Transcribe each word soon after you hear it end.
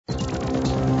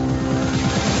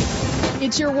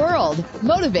It's your world.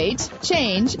 Motivate,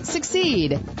 change,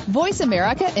 succeed.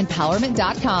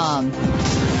 VoiceAmericaEmpowerment.com.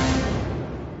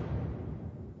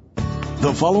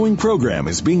 The following program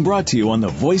is being brought to you on the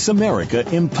Voice America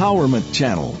Empowerment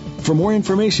Channel. For more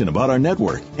information about our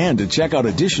network and to check out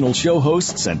additional show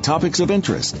hosts and topics of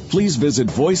interest, please visit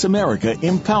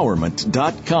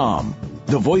VoiceAmericaEmpowerment.com.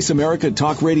 The Voice America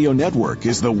Talk Radio Network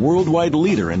is the worldwide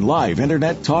leader in live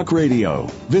Internet talk radio.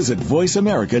 Visit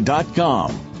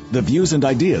VoiceAmerica.com. The views and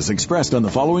ideas expressed on the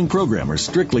following program are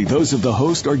strictly those of the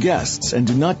host or guests and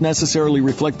do not necessarily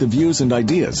reflect the views and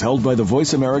ideas held by the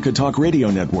Voice America Talk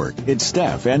Radio Network, its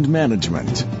staff, and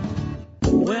management.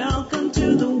 Welcome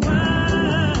to the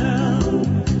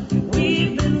world.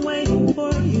 We've been waiting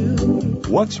for you.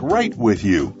 What's right with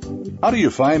you? How do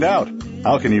you find out?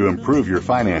 How can you improve your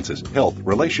finances, health,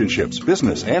 relationships,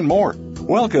 business, and more?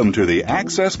 Welcome to the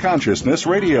Access Consciousness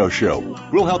Radio Show.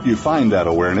 We'll help you find that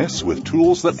awareness with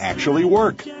tools that actually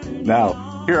work.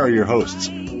 Now, here are your hosts,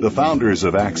 the founders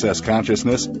of Access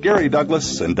Consciousness, Gary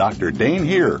Douglas and Dr. Dane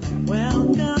Heer.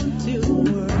 Welcome to the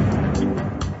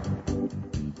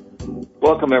world.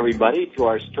 Welcome, everybody, to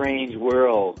our strange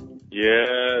world.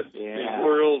 Yes, the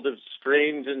world of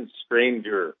strange and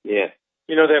stranger. Yes.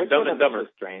 You know, they have Dumb and Dumber.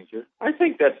 Stranger. I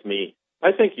think that's me.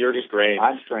 I think you're strange.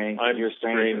 I'm strange. I'm You're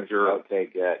stranger. Okay,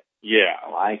 good. Yeah. I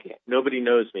like it. Nobody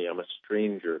knows me. I'm a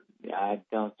stranger. Yeah, I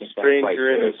don't think Stranger that's quite in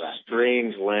true, a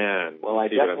strange land. Well, I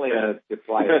See what I'm definitely saying?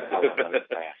 apply it. I understand.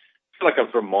 I feel like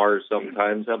I'm from Mars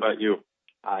sometimes. How about you?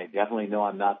 I definitely know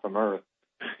I'm not from Earth,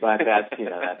 but that's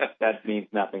that means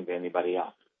nothing to anybody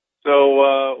else.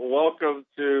 So, welcome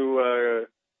to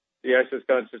the Access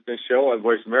Consciousness Show on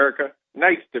Voice America.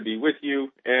 Nice to be with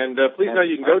you. And please know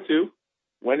you can go to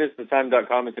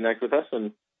whenisthetime.com and connect with us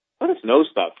and let us know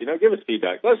stuff. You know, give us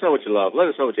feedback. Let us know what you love. Let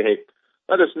us know what you hate.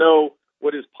 Let us know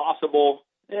what is possible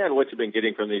and what you've been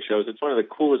getting from these shows. It's one of the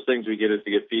coolest things we get is to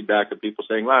get feedback of people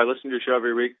saying, wow, I listen to your show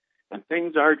every week, and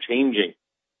things are changing.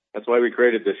 That's why we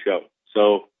created this show.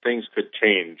 So things could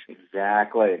change.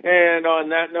 Exactly. And on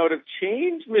that note of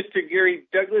change, Mr. Gary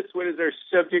Douglas, what is our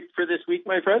subject for this week,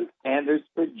 my friend? And there's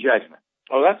for judgment.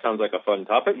 Oh, that sounds like a fun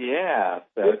topic. Yeah.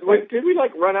 Did we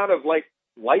run out of light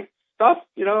stuff,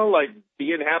 like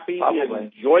being happy Probably.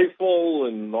 and joyful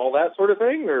and all that sort of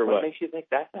thing, or what? What makes you think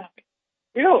that's happy?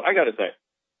 I got to say,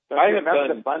 I have remember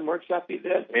done the fun workshop you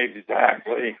did?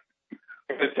 Exactly.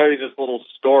 I'm going to tell you this little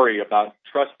story about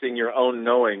trusting your own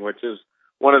knowing, which is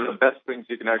one of the best things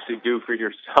you can actually do for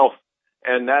yourself.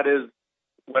 And that is,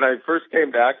 when I first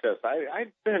came to Access,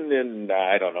 I'd been in,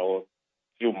 a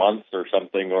few months or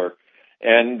something,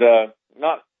 and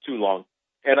not too long.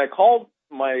 And I called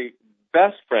my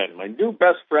best friend, my new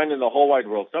best friend in the whole wide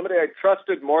world, somebody I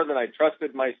trusted more than I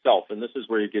trusted myself. And this is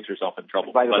where you get yourself in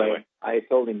trouble. By the way, I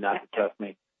told him not to trust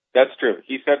me. That's true.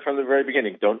 He said from the very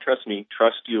beginning, don't trust me,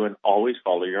 trust you, and always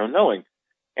follow your own knowing.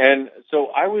 And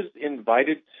so I was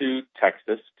invited to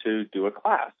Texas to do a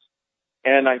class.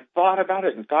 And I thought about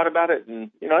it. And,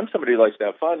 I'm somebody who likes to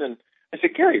have fun. And I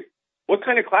said, Gary, what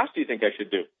kind of class do you think I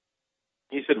should do?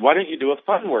 He said, why don't you do a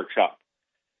fun workshop?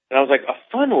 And I was like, a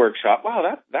fun workshop?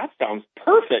 Wow, that sounds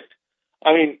perfect.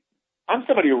 I mean, I'm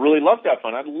somebody who really loves to have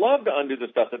fun. I'd love to undo the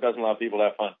stuff that doesn't allow people to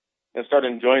have fun and start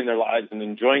enjoying their lives and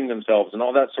enjoying themselves and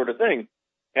all that sort of thing.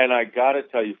 And I got to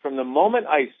tell you, from the moment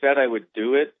I said I would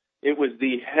do it, it was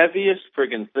the heaviest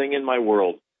friggin' thing in my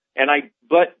world.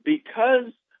 But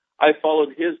because I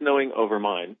followed his knowing over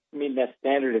mine. I mean, that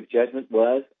standard of judgment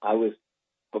was I was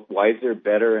wiser,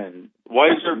 better, and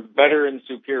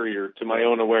superior to my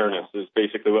own awareness is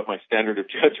basically what my standard of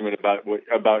judgment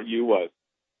about you was.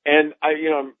 And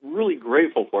I'm really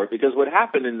grateful for it, because what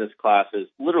happened in this class is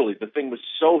literally the thing was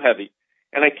so heavy.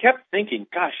 And I kept thinking,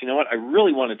 gosh, you know what? I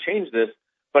really want to change this,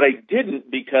 but I didn't,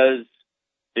 because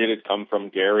it had come from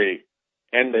Gary.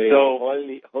 And so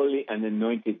holy and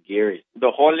anointed Gary.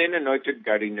 The holy and anointed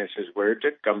Gariness is where it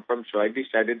had come from. So I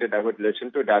decided that I would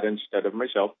listen to that instead of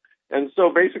myself. And so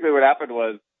basically what happened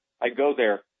was I go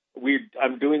there.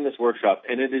 I'm doing this workshop,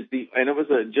 and it was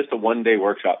just a one-day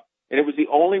workshop. And it was the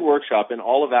only workshop in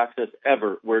all of Access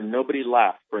ever where nobody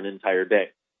laughed for an entire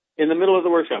day. In the middle of the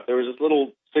workshop, there was this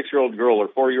little 6-year-old girl or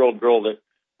 4-year-old girl that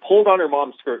pulled on her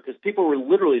mom's skirt because people were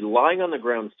literally lying on the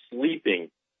ground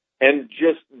sleeping and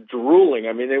just drooling.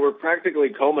 I mean, they were practically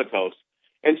comatose.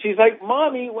 And she's like,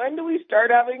 Mommy, when do we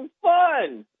start having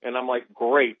fun? And I'm like,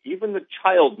 great. Even the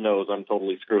child knows I'm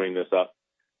totally screwing this up.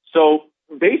 So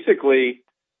basically,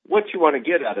 what you want to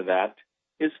get out of that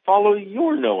is follow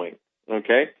your knowing,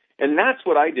 okay? And that's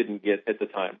what I didn't get at the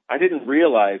time. I didn't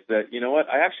realize that, you know what,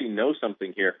 I actually know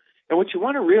something here. And what you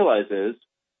want to realize is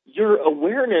your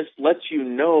awareness lets you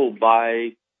know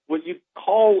by what you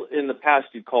call in the past,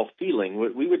 you'd call feeling,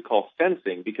 what we would call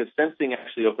sensing, because sensing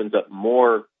actually opens up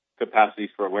more capacities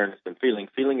for awareness than feeling.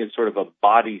 Feeling is sort of a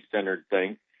body-centered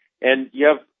thing, and you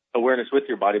have awareness with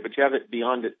your body, but you have it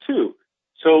beyond it too.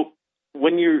 So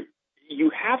when you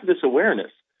have this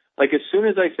awareness, like as soon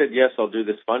as I said, yes, I'll do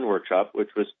this fun workshop, which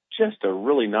was just a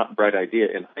really not bright idea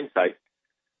in hindsight,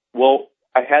 well,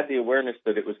 I had the awareness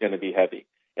that it was going to be heavy.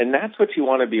 And that's what you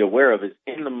want to be aware of, is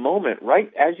in the moment,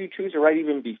 right as you choose, or right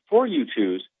even before you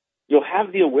choose, you'll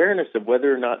have the awareness of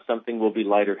whether or not something will be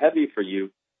light or heavy for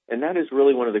you. And that is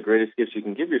really one of the greatest gifts you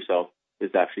can give yourself,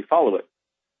 is to actually follow it.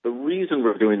 The reason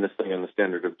we're doing this thing on the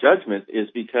standard of judgment is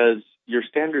because your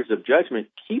standards of judgment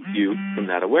keep you from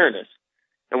that awareness.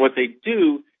 And what they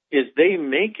do is they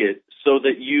make it so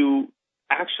that you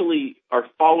actually are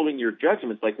following your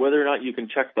judgments, like whether or not you can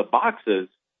check the boxes,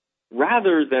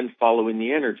 rather than following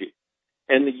the energy.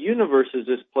 And the universe is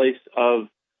this place of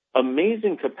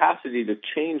amazing capacity to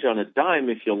change on a dime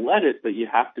if you let it, but you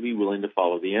have to be willing to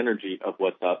follow the energy of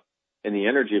what's up and the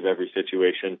energy of every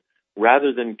situation,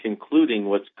 rather than concluding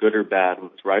what's good or bad,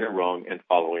 what's right or wrong, and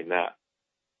following that.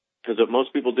 Because what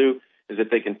most people do is that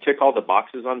they can tick all the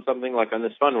boxes on something, like on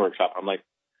this fun workshop. I'm like,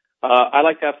 I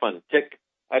like to have fun. Tick.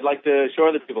 I'd like to show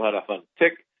other people how to have fun.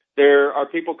 Tick. There are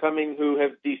people coming who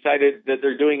have decided that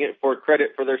they're doing it for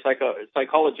credit for their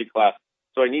psychology class,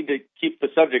 so I need to keep the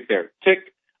subject there.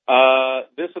 Tick.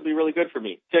 This will be really good for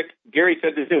me. Tick. Gary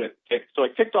said to do it. Tick. So I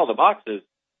ticked all the boxes,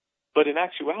 but in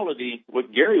actuality,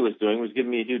 what Gary was doing was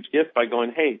giving me a huge gift by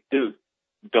going, hey, dude,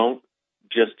 don't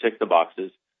just tick the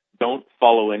boxes. Don't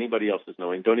follow anybody else's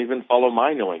knowing. Don't even follow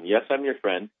my knowing. Yes, I'm your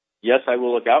friend. Yes, I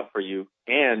will look out for you,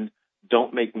 and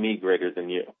don't make me greater than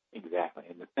you. Exactly.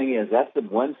 And the thing is, that's the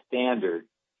one standard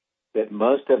that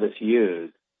most of us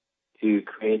use to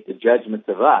create the judgments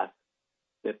of us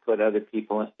that put other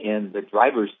people in the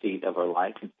driver's seat of our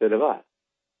life instead of us.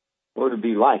 What would it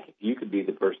be like if you could be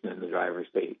the person in the driver's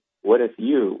seat? What if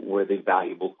you were the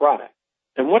valuable product?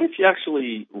 And what if you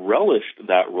actually relished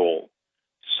that role?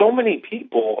 So many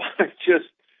people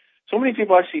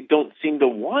actually don't seem to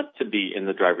want to be in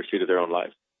the driver's seat of their own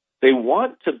lives. They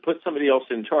want to put somebody else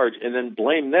in charge and then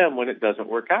blame them when it doesn't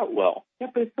work out well. Yeah,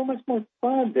 but it's so much more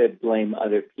fun to blame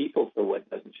other people for what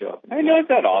doesn't show up. I know, it's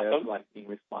that awesome. Like being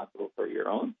responsible for your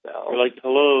own self. You're like,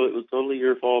 hello, it was totally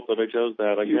your fault that I chose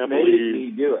that. I can't believe you made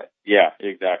me do it. Yeah,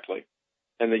 exactly.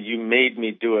 And the you made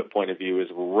me do it point of view is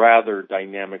rather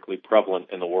dynamically prevalent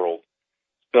in the world.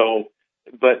 So,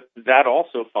 but that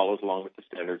also follows along with the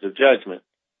standards of judgment.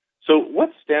 So what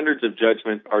standards of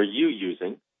judgment are you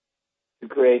using to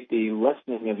create the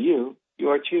lessening of you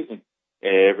are choosing?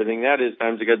 Everything that is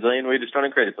times a gazillion, way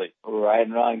destroying creatively. Right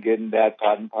and wrong, good and bad,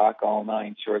 pot and pock, all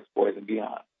nine, shorts, boys, and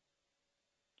beyond.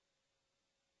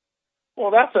 Well,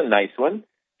 that's a nice one.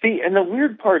 See, and the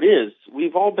weird part is,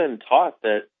 we've all been taught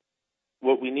that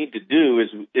what we need to do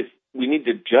is if we need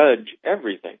to judge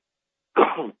everything.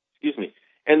 Excuse me.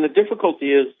 And the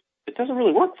difficulty is, it doesn't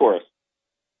really work for us.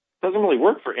 It doesn't really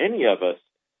work for any of us.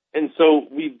 And so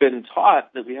we've been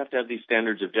taught that we have to have these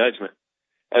standards of judgment,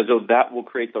 as though that will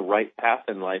create the right path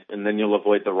in life, and then you'll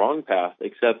avoid the wrong path,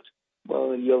 except...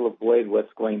 Well, you'll avoid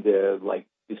what's going to,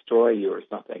 destroy you or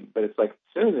something. But it's like,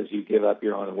 as soon as you give up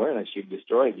your own awareness, you've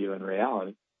destroyed you in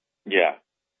reality. Yeah.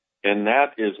 And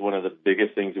that is one of the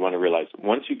biggest things you want to realize.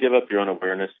 Once you give up your own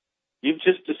awareness, you've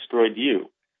just destroyed you.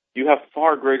 You have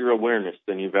far greater awareness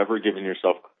than you've ever given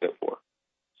yourself credit for.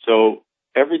 So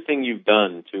everything you've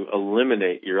done to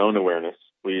eliminate your own awareness,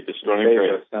 will you destroy and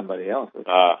create somebody else's?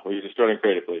 Will you destroy and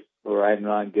create, please? Right and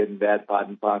wrong, good and bad, pot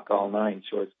and pock, all nine,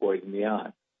 shorts, boys, and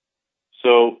beyond.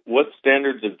 So what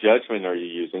standards of judgment are you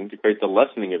using to create the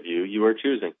lessening of you are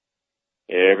choosing?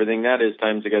 Everything that is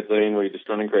times a gazillion, will you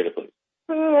destroy and create, please?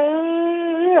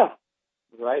 Yeah.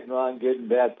 Right and wrong, good and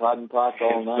bad, pot and pock,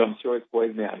 all nine, shorts, boys,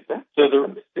 and beyond. So the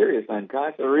mysterious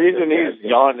unconscious. The reason he's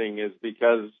yawning is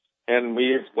because, and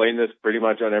we explain this pretty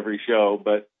much on every show,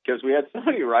 but because we had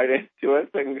somebody write into us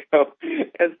and go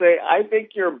and say, I think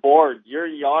you're bored. You're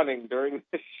yawning during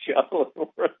the show.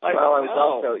 We're like, well, I was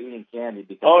also eating candy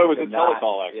because it was a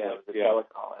telecall, actually. Yeah, it was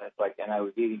a telecall. And it's like, and I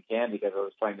was eating candy because I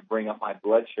was trying to bring up my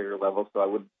blood sugar level so I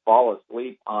wouldn't fall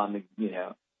asleep on the,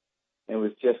 it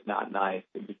was just not nice.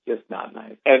 It was just not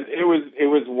nice. And it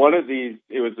was one of these,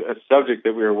 it was a subject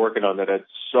that we were working on that had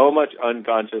so much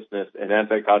unconsciousness and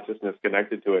anti-consciousness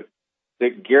connected to it,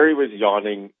 that Gary was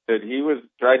yawning, that he was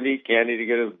trying to eat candy to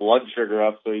get his blood sugar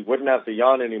up so he wouldn't have to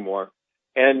yawn anymore.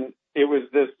 And it was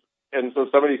this, and so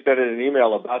somebody sent in an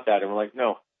email about that, and we're like,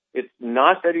 no, it's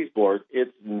not that he's bored.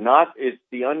 It's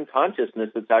the unconsciousness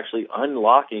that's actually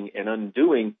unlocking and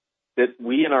undoing that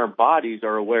we in our bodies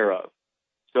are aware of.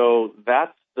 So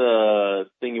that's the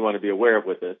thing you want to be aware of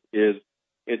with this is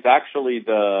it's actually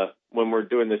when we're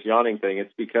doing this yawning thing,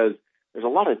 it's because there's a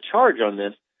lot of charge on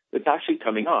this that's actually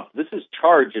coming off. This is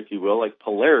charge, if you will, like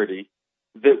polarity,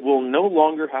 that will no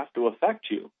longer have to affect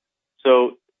you.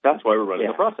 So that's why we're running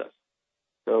the process.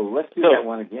 So let's do that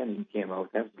one again you came out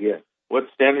with. That's good. What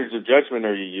standards of judgment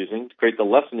are you using to create the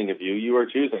lessening of you are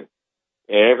choosing?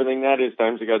 Everything that is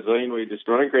times a godzillion way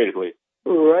destroying creatively.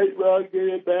 Right, wrong, good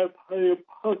and bad,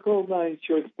 puck, all nine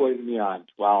shorts, boys and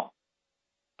beyond. Wow.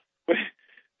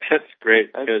 That's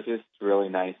great. That's just really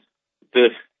nice.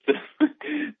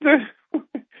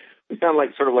 We sound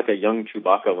like sort of like a young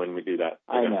Chewbacca when we do that.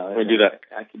 I know. We do that.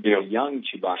 I could be a young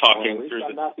Chewbacca. Talking at least through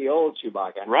I'm not the old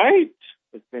Chewbacca. Right.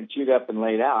 It's been chewed up and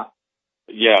laid out.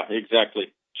 Yeah,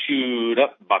 exactly. Chewed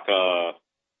up Baka.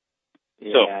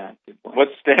 Yeah, so, what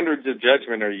standards of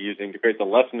judgment are you using to create the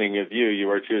lessening of you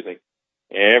are choosing?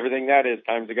 Everything that is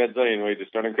times a godzillion way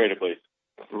destroying creatively.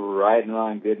 Right and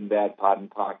wrong, good and bad, pot and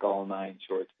pock, all nine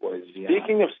shorts, boys and beyond.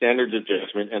 Speaking of standards of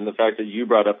judgment and the fact that you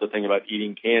brought up the thing about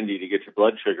eating candy to get your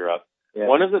blood sugar up,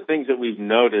 one of the things that we've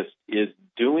noticed is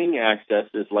doing Access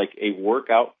is like a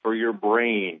workout for your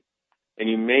brain. And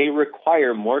you may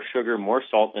require more sugar, more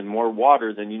salt, and more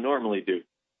water than you normally do.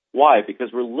 Why? Because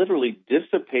we're literally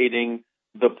dissipating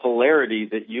the polarity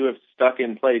that you have stuck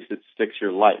in place that sticks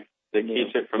your life, that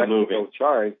keeps it from moving.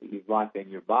 Charge that you've locked in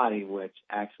your body, which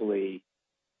actually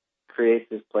creates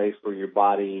this place where your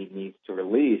body needs to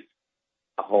release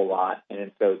a whole lot. And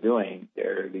in so doing,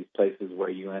 there are these places where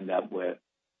you end up with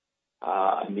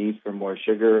a need for more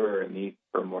sugar or a need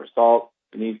for more salt,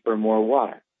 a need for more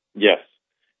water. Yes.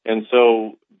 And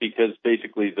so, because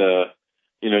basically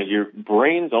your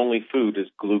brain's only food is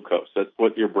glucose. That's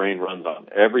what your brain runs on.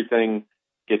 Everything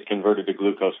gets converted to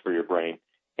glucose for your brain.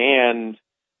 And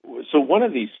so one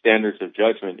of these standards of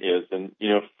judgment is, and,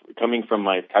 coming from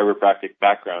my chiropractic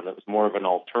background, it was more of an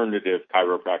alternative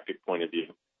chiropractic point of view.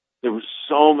 There were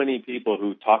so many people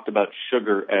who talked about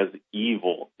sugar as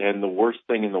evil and the worst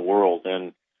thing in the world,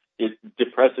 and it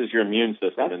depresses your immune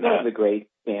system. That's one of the great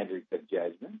standards of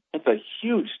judgment. It's a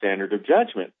huge standard of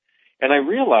judgment. And I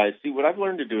realized, what I've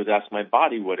learned to do is ask my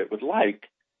body what it would like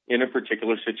in a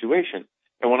particular situation.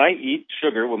 And when I eat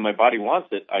sugar, when my body wants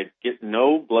it, I get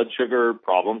no blood sugar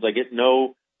problems. I get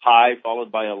no high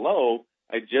followed by a low.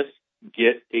 I just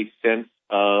get a sense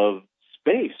of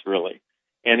space, really.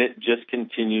 And it just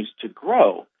continues to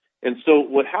grow. And so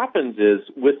what happens is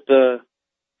with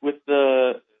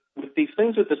these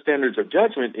things with the standards of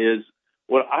judgment is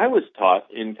what I was taught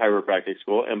in chiropractic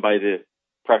school and by the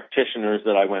practitioners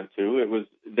that I went to, it was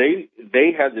they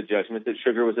had the judgment that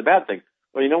sugar was a bad thing.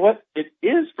 Well, you know what? It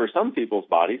is for some people's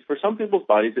bodies. For some people's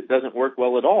bodies, it doesn't work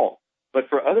well at all. But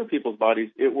for other people's bodies,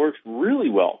 it works really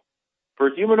well. For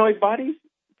humanoid bodies,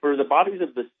 for the bodies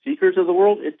of the seekers of the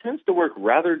world, it tends to work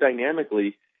rather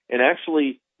dynamically and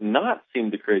actually not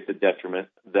seem to create the detriment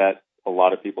that a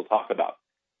lot of people talk about.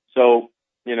 So,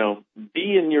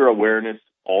 be in your awareness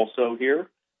also here.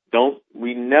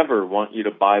 We never want you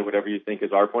to buy whatever you think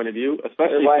is our point of view,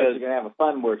 especially because you're going to have a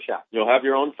fun workshop. You'll have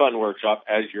your own fun workshop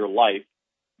as your life,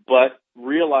 but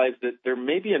realize that there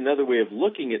may be another way of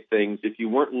looking at things if you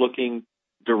weren't looking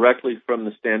directly from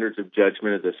the standards of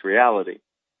judgment of this reality.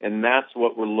 And that's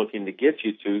what we're looking to get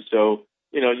you to. So,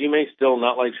 you may still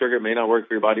not like sugar, it may not work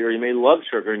for your body, or you may love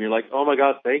sugar and you're like, oh my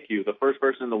God, thank you. The first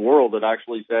person in the world that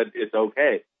actually said it's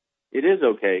okay. It is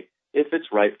okay if it's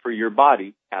right for your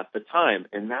body at the time,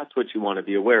 and that's what you want to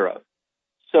be aware of.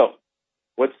 So,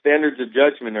 what standards of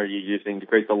judgment are you using to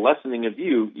create the lessening of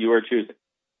you are choosing?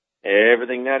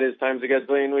 Everything that is times a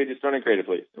gazillion way destroying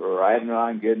creatively. Right and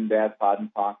wrong, good and bad, pot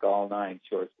and pock, all nine,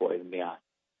 shorts, boys and beyond.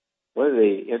 One of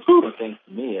the interesting things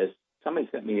to me is somebody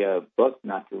sent me a book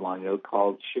not too long ago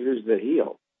called Sugars That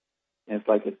Heal. And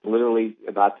it's literally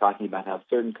about talking about how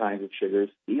certain kinds of sugars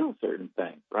heal certain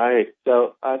things. Right.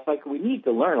 So it's like we need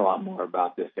to learn a lot more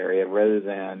about this area rather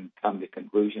than come to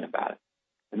conclusion about it.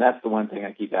 And that's the one thing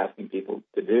I keep asking people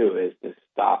to do is to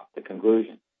stop the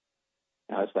conclusion.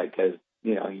 Now it's like, because,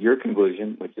 your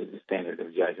conclusion, which is the standard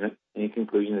of judgment, any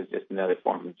conclusion is just another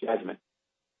form of judgment.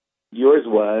 Yours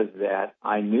was that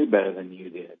I knew better than you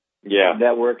did. Yeah. How did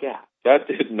that work out? That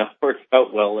did not work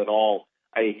out well at all.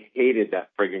 I hated that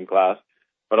friggin' class,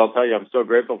 but I'll tell you, I'm so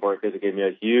grateful for it because it gave me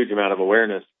a huge amount of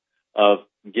awareness of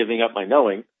giving up my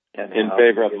knowing in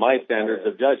favor of my standards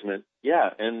of judgment. Yeah,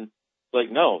 and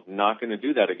no, not going to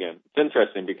do that again. It's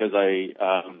interesting because I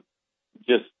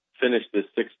just finished this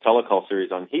 6 telecall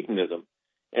series on hedonism,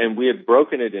 and we had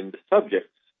broken it into subjects.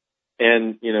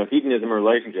 And, hedonism in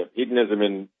relationship,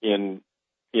 hedonism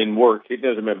in work,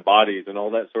 hedonism in bodies, and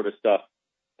all that sort of stuff.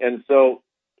 And so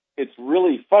it's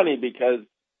really funny because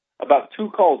about 2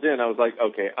 calls in, I was like,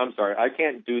 okay, I'm sorry, I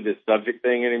can't do this subject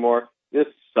thing anymore. This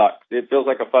sucks. It feels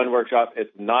like a fun workshop.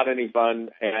 It's not any fun,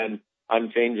 and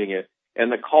I'm changing it.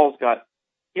 And the calls got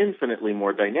infinitely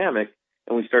more dynamic,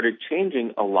 and we started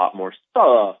changing a lot more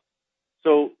stuff.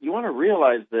 So you want to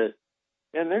realize that,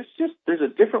 and there's a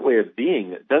different way of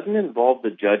being that doesn't involve the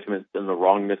judgments and the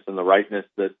wrongness and the rightness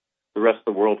that the rest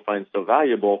of the world finds so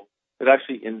valuable. It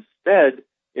actually instead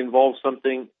involves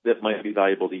something that might be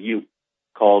valuable to you,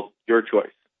 called your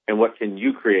choice. And what can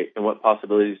you create, and what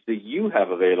possibilities do you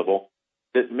have available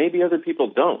that maybe other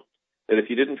people don't? That if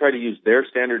you didn't try to use their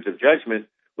standards of judgment,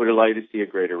 would allow you to see a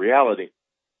greater reality.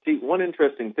 See, one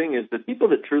interesting thing is that people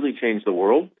that truly change the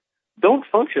world don't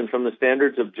function from the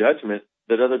standards of judgment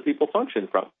that other people function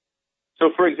from. So,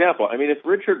 for example, I mean, if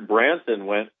Richard Branson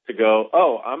went to go,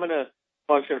 I'm going to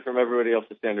function from everybody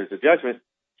else's standards of judgment,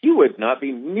 he would not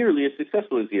be nearly as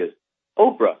successful as he is.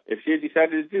 Oprah, if she had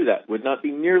decided to do that, would not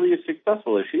be nearly as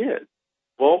successful as she is.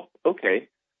 Well, okay.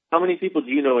 How many people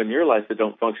do you know in your life that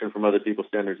don't function from other people's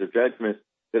standards of judgment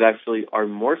that actually are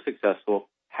more successful,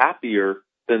 happier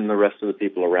than the rest of the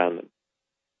people around them?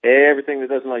 Everything that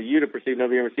doesn't allow you to perceive,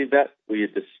 nobody can receive that, will you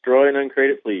destroy and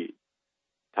uncreate it, please?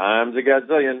 Times a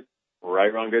godzillion.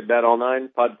 Right, wrong, good, bad, all 9,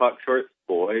 pod, poc, shorts,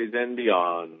 boys, and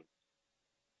beyond.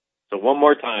 So one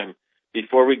more time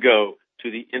before we go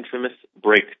to the infamous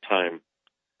break time.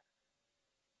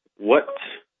 What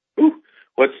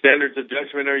standards of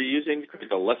judgment are you using to create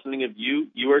the lessening of you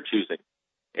are choosing?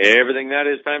 Everything that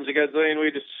is times a godzillion,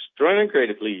 we destroy and create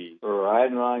it, please. Right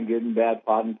and wrong, good and bad,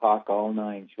 pod and poc, all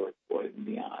 9, shorts, boys, and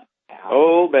beyond. Ow.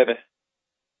 Oh, baby.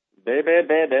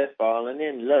 Baby, falling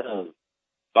in love.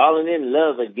 Falling in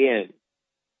love again.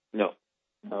 No,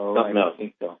 I don't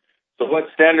think so. So what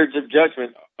standards of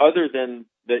judgment, other than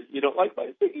that you don't like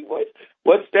my singing voice,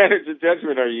 what standards of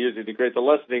judgment are you using to create the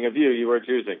lessening of you are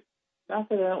choosing? Not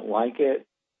that I don't like it.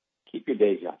 Keep your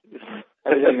day job.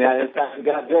 Everything that is times a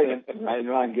godzillion. Right and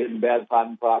wrong, good and bad, pod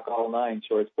and poc, all 9,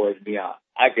 shorts, boys, and beyond.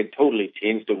 I could totally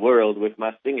change the world with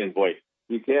my singing voice.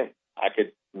 You can. I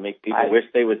could make people wish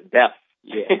they was deaf.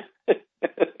 Yeah.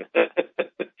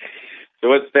 So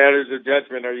what standards of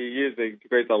judgment are you using to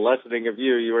create the lessening of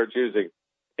you are choosing?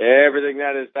 Everything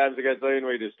that is times a godzillion,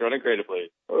 we destroy and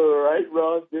creatively. Right,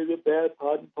 wrong, good and bad,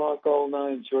 pod and poc, all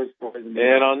 9, shorts, boys, and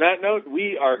beyond. And on that note,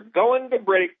 we are going to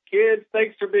break. Kids,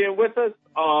 thanks for being with us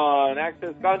on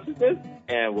Access Consciousness,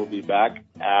 and we'll be back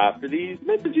after these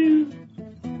messages.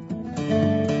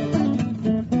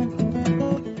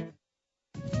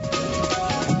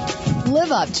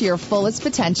 Live up to your fullest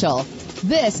potential.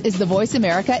 This is the Voice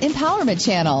America Empowerment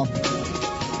Channel.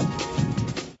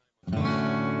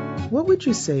 What would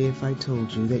you say if I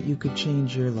told you that you could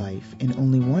change your life in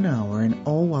only 1 hour and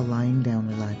all while lying down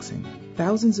relaxing?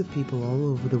 Thousands of people all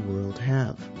over the world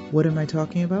have. What am I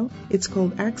talking about? It's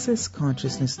called Access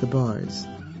Consciousness, the BARS.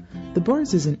 The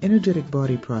BARS is an energetic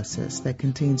body process that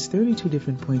contains 32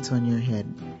 different points on your head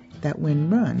that, when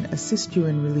run, assist you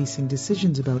in releasing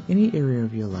decisions about any area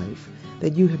of your life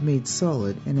that you have made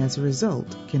solid and as a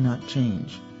result cannot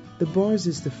change. The BARS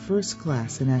is the first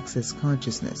class in Access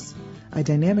Consciousness, a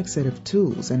dynamic set of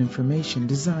tools and information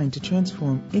designed to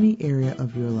transform any area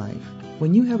of your life.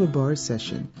 When you have a BARS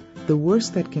session, the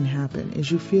worst that can happen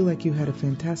is you feel like you had a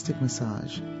fantastic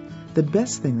massage. The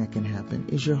best thing that can happen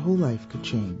is your whole life could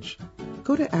change.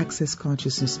 Go to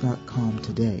accessconsciousness.com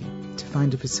today to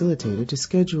find a facilitator to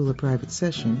schedule a private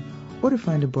session or to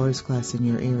find a BARS class in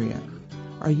your area.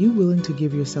 Are you willing to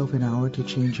give yourself an hour to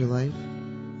change your life?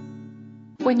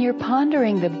 When you're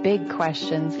pondering the big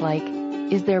questions like,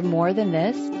 is there more than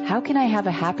this? How can I have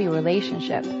a happy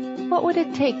relationship? What would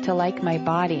it take to like my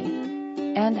body?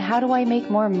 And how do I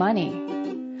make more money?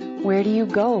 Where do you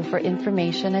go for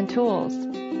information and tools?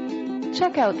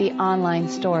 Check out the online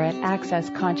store at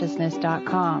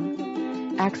accessconsciousness.com.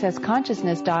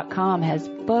 Accessconsciousness.com has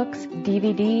books,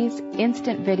 DVDs,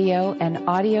 instant video and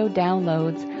audio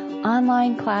downloads,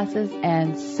 online classes,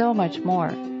 and so much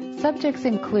more. Subjects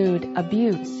include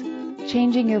abuse,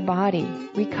 changing your body,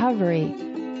 recovery,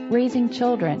 raising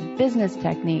children, business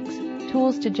techniques,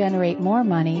 tools to generate more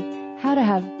money, how to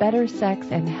have better sex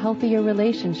and healthier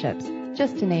relationships,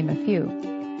 just to name a few.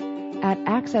 At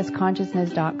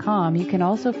accessconsciousness.com, you can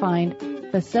also find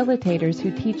facilitators who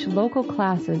teach local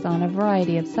classes on a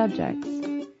variety of subjects.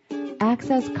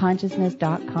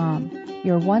 accessconsciousness.com,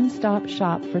 your one-stop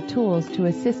shop for tools to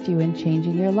assist you in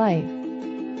changing your life.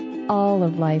 All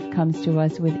of life comes to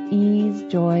us with ease,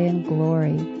 joy, and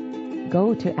glory.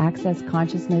 Go to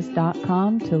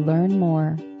accessconsciousness.com to learn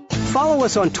more. Follow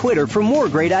us on Twitter for more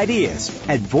great ideas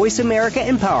at Voice America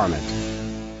Empowerment.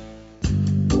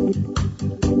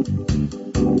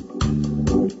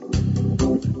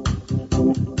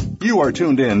 You are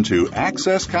tuned in to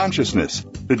Access Consciousness.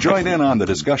 To join in on the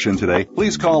discussion today,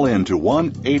 please call in to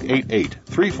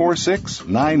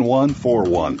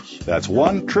 1-888-346-9141. That's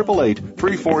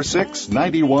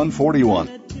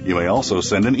 1-888-346-9141. You may also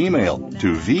send an email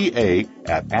to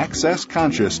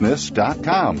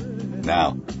va@accessconsciousness.com.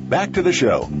 Now, back to the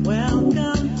show.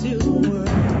 Welcome to the world.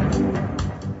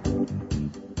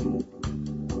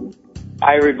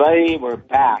 Hi, everybody. We're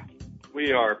back.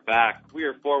 We are back. We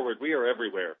are forward. We are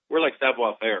everywhere. We're like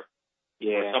savoir faire.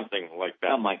 Yeah. Or something like that.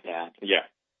 Something like that. Yeah.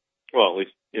 Well, at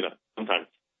least, sometimes.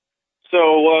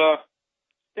 So,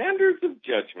 standards of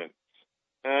judgment.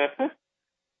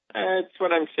 That's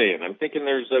what I'm saying. I'm thinking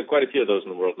there's quite a few of those in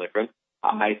the world, my friend.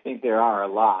 I think there are a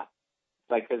lot.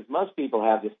 It's like, because most people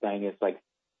have this thing. It's like,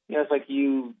 it's like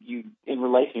you in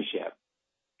relationship.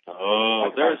 Oh,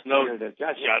 like there's no standard of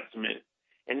judgment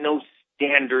and no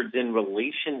standards in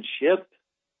relationship.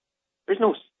 There's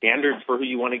no standards for who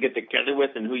you want to get together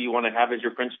with and who you want to have as your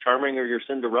Prince Charming or your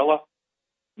Cinderella.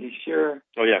 You sure?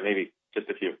 Oh, yeah, maybe. Just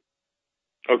a few.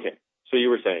 Okay. So you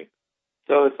were saying.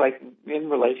 So it's like in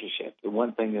relationship, the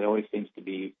one thing that always seems to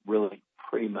be really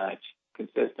pretty much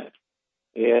consistent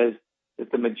is that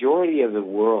the majority of the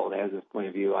world has this point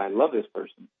of view. I love this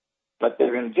person, but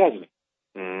they're going to judge me.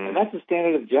 And that's the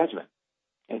standard of judgment.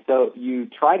 And so you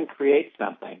try to create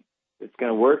something that's going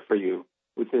to work for you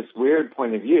with this weird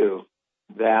point of view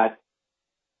that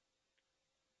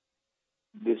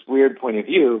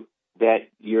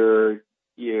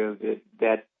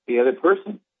that the other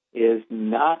person is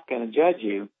not going to judge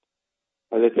you,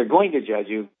 or that they're going to judge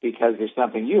you because there's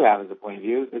something you have as a point of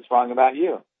view that's wrong about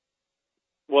you.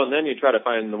 Well, and then you try to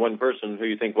find the one person who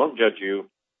you think won't judge you,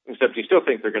 except you still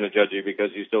think they're going to judge you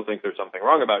because you still think there's something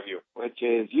wrong about you. Which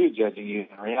is you judging you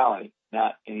in reality,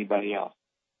 not anybody else.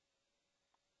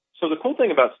 So the cool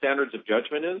thing about standards of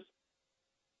judgment is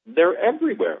they're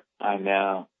everywhere. I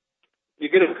know. You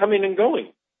get them coming and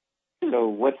going. So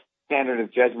what standard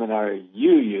of judgment are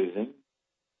you using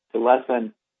to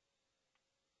lessen,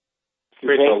 to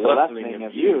create the lessening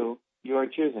of you are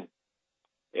choosing?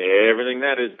 Everything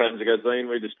that is times a gazillion,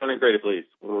 we just penetrate it, please.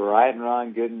 Right and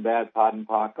wrong, good and bad, pot and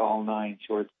pock, all nine,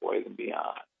 shorts, boys, and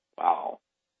beyond. Wow.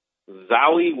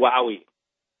 Zowie wowie.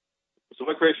 So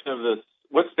what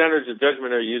standards of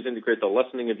judgment are you using to create the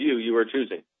lessening of you are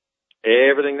choosing?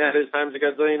 Everything that is times a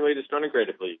gazillion, we just penetrate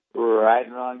it, please. Right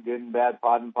and wrong, good and bad,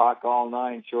 pot and pock, all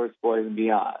nine, shorts, boys, and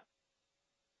beyond.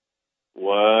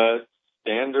 What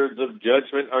standards of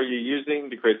judgment are you using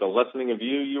to create the lessening of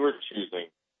you are choosing?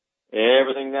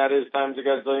 Everything that is times a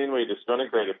gazillion, we just run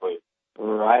it creatively.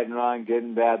 Right and wrong, good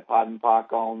and bad, pot and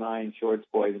pock, all nine, shorts,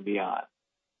 boys, and beyond.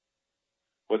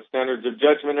 What standards of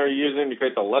judgment are you using to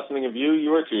create the lessening of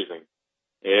you are choosing?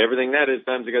 Everything that is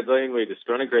times a gazillion, we just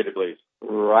run it creatively.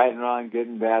 Right and wrong, good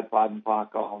and bad, pot and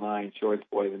pock, all nine, shorts,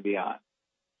 boys, and beyond.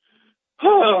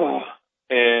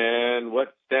 And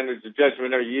what standards of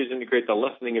judgment are you using to create the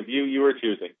lessening of you are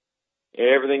choosing?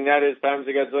 Everything that is times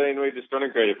a gazillion, we just run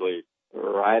it creatively.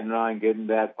 Right and wrong, good and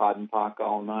bad, pot and pock,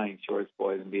 all nine, shorts,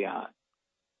 boys, and beyond.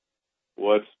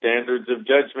 What standards of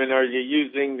judgment are you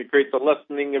using to create the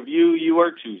lessening of you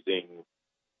are choosing?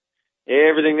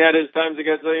 Everything that is times a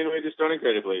gazillion, we just run it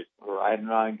creatively. Right and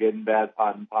wrong, good and bad,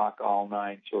 pot and pock, all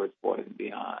nine, shorts, boys, and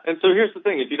beyond. And so here's the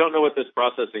thing. If you don't know what this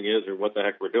processing is or what the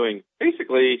heck we're doing,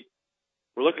 basically,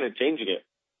 we're looking at changing it.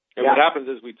 And what happens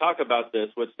is we talk about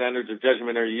this, what standards of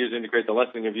judgment are you using to create the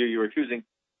lessening of you are choosing,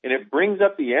 and it brings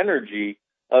up the energy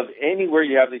of anywhere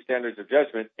you have these standards of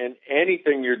judgment and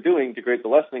anything you're doing to create the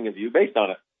lessening of you based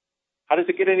on it. How does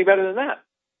it get any better than that?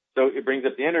 So it brings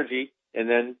up the energy, and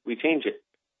then we change it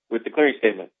with the clearing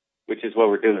statement, which is what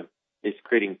we're doing, is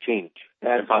creating change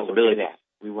and possibility.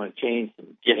 We want to change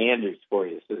some standards for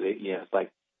you. So that, it's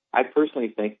like, I personally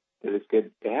think that it's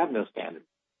good to have no standards.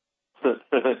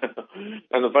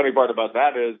 And the funny part about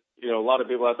that is, a lot of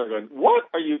people out there going, what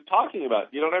are you talking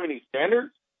about? You don't have any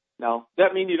standards? No. Does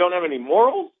that mean you don't have any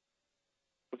morals?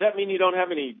 Does that mean you don't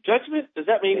have any judgment? Does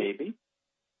that mean... Maybe.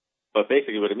 But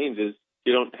basically what it means is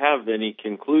you don't have any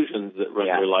conclusions that run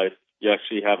your life. You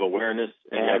actually have awareness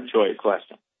and you have choice.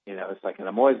 Question. It's like, and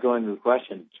I'm always going to the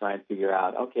question, trying to figure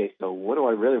out, okay, so what do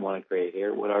I really want to create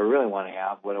here? What do I really want to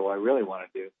have? What do I really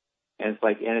want to do? And it's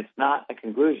like, and it's not a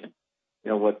conclusion.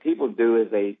 What people do is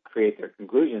they create their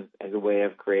conclusions as a way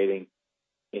of creating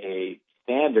a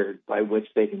standard by which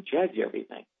they can judge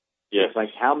everything. Yes. It's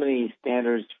like, how many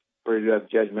standards for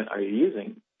judgment are you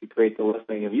using to create the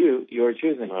lessening of you're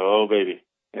choosing? Oh, baby.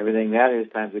 Everything that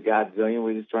is times a godzillion,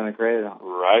 we're just trying to create it all.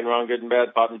 Right and wrong, good and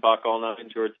bad, pot and pock, all nine,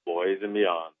 shorts, boys, and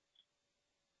beyond.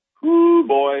 Whoo,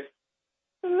 boy.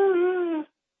 Oh,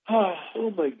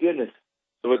 my goodness.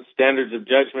 So what standards of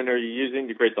judgment are you using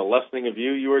to create the lessening of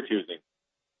you are choosing?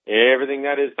 Everything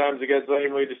that is times a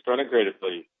gazillion way to destroy and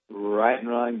creatively. Right and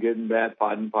wrong, good and bad,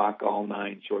 POD and POC, all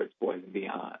nine, shorts, boys, and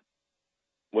beyond.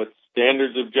 What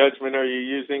standards of judgment are you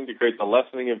using to create the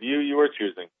lessening of you are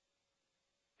choosing?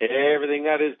 Everything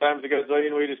that is times a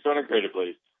gazillion way to destroy and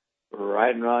creatively.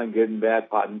 Right and wrong, good and bad,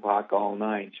 POD and POC, all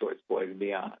nine, shorts, boys, and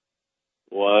beyond.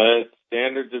 What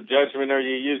standards of judgment are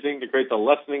you using to create the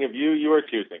lessening of you are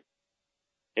choosing?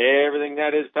 Everything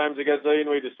that is times a gazillion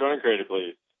way to destroy and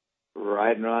creatively.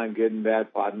 Right and wrong, good and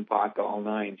bad, POD and POC, all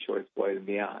nine, shorts, boys, and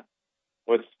beyond.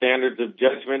 What standards of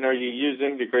judgment are you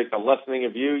using to create the lessening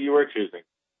of you are choosing?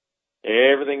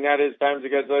 Everything that is times a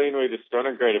gazillion way to destroy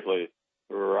and creatively.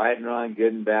 Right and wrong,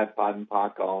 good and bad, POD and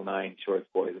POC, all nine, shorts,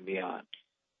 boys, and beyond.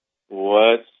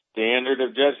 What standard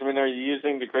of judgment are you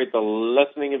using to create the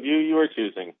lessening of you are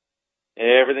choosing?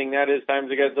 Everything that is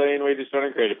times a gazillion way to destroy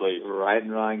and creatively. Right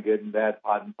and wrong, good and bad,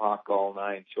 POD and POC, all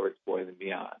nine, shorts, boys, and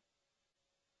beyond.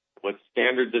 What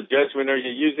standards of judgment are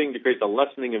you using to create the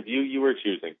lessening of you are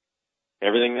choosing?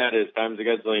 Everything that is times a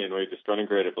gazillion way to destroy and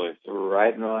creatively.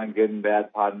 Right and wrong, good and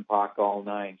bad, POD and POC, all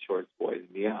nine, shorts, boys,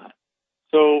 and beyond.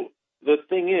 So the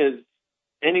thing is,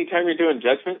 anytime you're doing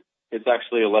judgment, it's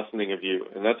actually a lessening of you,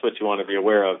 and that's what you want to be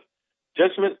aware of.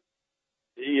 Judgment,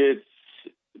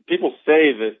 people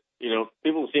say that,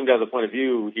 people seem to have the point of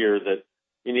view here that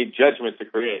you need judgment to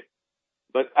create.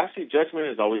 But actually, judgment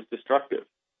is always destructive.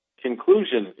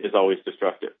 Conclusion is always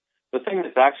destructive. The thing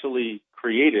that's actually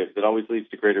creative, that always leads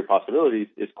to greater possibilities,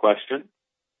 is question,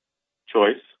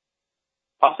 choice,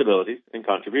 possibilities, and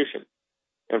contribution.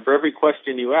 And for every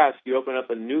question you ask, you open up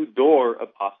a new door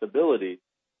of possibility.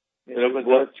 It opens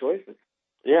up choices.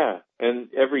 Yeah, and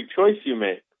every choice you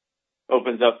make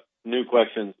opens up new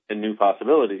questions and new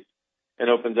possibilities, and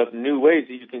opens up new ways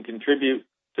that you can contribute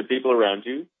to people around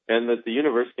you and that the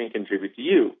universe can contribute to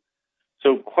you.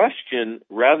 So question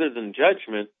rather than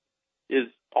judgment is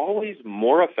always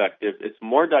more effective, it's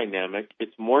more dynamic,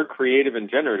 it's more creative and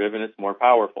generative, and it's more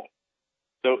powerful.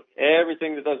 So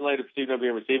everything that doesn't later perceive, know, be,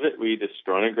 and receive it, we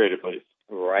destroy and create it, please.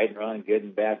 Right and wrong, good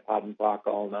and bad, POD and POC,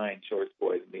 all nine, shorts,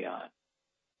 boys, and beyond.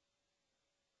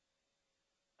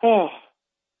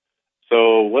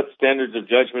 So what standards of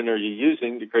judgment are you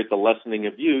using to create the lessening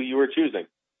of you are choosing?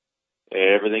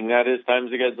 Everything that is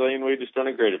times a gazillion way to destroy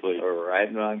and create it, please. Right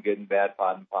and wrong, good and bad,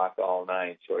 POD and POC, all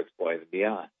nine, shorts, boys, and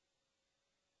beyond.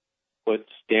 What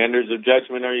standards of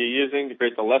judgment are you using to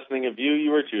create the lessening of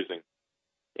you are choosing?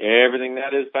 Everything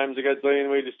that is times a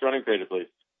gazillion way to destroy and create it, please.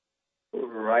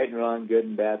 Right and wrong, good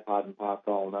and bad, POD and POC,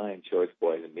 all nine, shorts,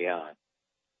 boys, and beyond.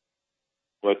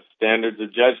 What standards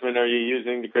of judgment are you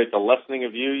using to create the lessening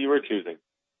of you are choosing?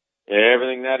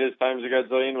 Everything that is times a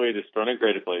gazillion way to destroy and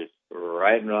create it, please.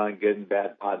 Right and wrong, good and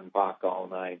bad, POD and POC, all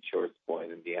nine, shorts, boys,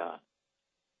 and beyond.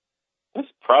 This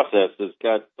process has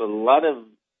got a lot of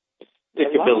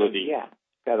stickability.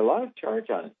 It's got a lot of charge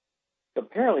on it.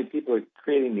 Apparently, people are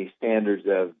creating these standards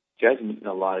of judgment in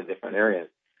a lot of different areas.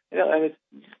 And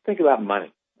just think about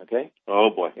money, okay? Oh,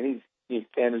 boy. And these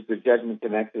standards of judgment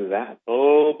connected to that.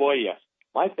 Oh, boy, yes.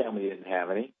 My family didn't have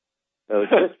any. Those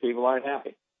rich people aren't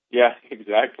happy. Yeah,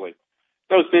 exactly.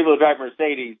 Those people who drive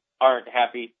Mercedes aren't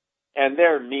happy, and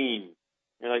they're mean.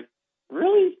 You're like,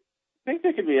 really? Think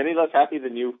they could be any less happy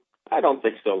than you? I don't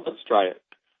think so. Let's try it.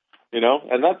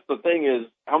 And that's the thing is,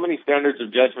 how many standards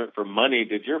of judgment for money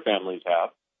did your families have?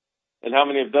 And how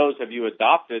many of those have you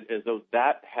adopted as though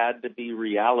that had to be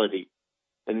reality?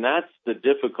 And that's the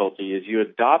difficulty, is you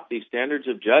adopt these standards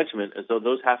of judgment as though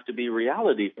those have to be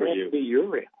reality for you. They have to be your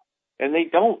reality. And they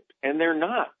don't, and they're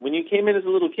not. When you came in as a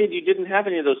little kid, you didn't have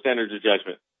any of those standards of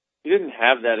judgment. You didn't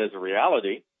have that as a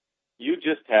reality. You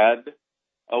just had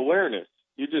awareness.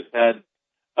 You just had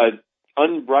an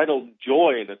unbridled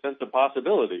joy and a sense of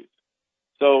possibilities.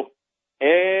 So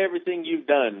everything you've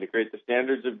done to create the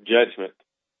standards of judgment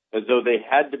as though they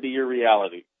had to be your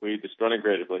reality, we destroy and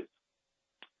create it, please.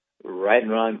 Right and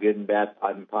wrong, good and bad,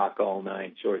 POD and POC, all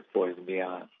nine, shorts, boys, and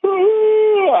beyond.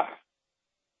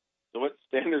 So what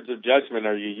standards of judgment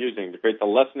are you using to create the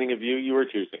lessening of you are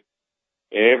choosing?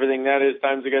 Everything that is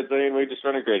times a gazillion, we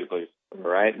destroy and create it, please.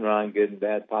 Right and wrong, good and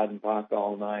bad, POD and POC,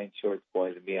 all nine, shorts,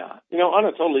 boys, and beyond. On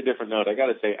a totally different note, I got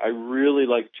to say, I really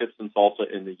like chips and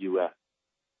salsa in the U.S.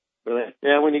 Really?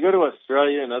 Yeah, when you go to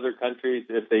Australia and other countries,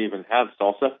 if they even have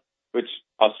salsa, which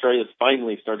Australia's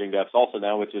finally starting to have salsa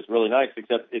now, which is really nice,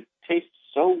 except it tastes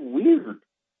so weird.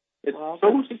 It's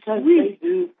so because sweet.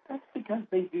 That's because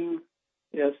they do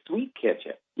sweet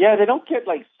ketchup. Yeah, they don't get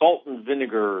like salt and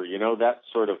vinegar, you know, that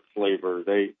sort of flavor.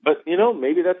 But you know,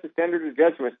 maybe that's the standard of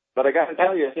judgment. But I got to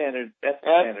tell you, that's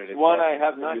one I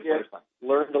have not yet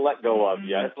learned to let go of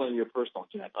yet. That's one of your personal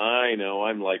judgments. I know,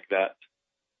 I'm like that.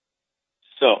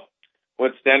 So,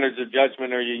 what standards of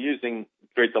judgment are you using to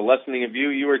create the lessening of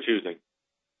you are choosing?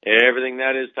 Everything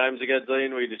that is times a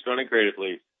gazillion, we destroy and create it,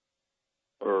 please.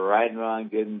 Right and wrong,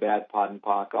 good and bad, pot and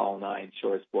pock, all nine,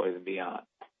 shorts, boys, and beyond.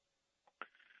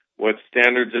 What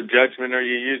standards of judgment are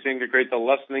you using to create the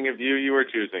lessening of you are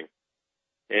choosing?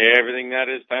 Everything that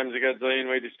is times a gazillion,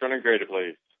 we destroy and create it,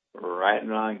 please. Right and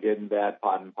wrong, good and bad,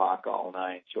 pot and pock, all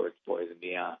nine, shorts, boys, and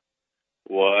beyond.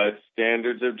 What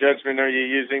standards of judgment are you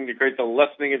using to create the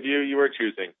lessening of you are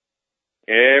choosing?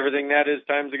 Everything that is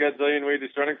times a gazillion, we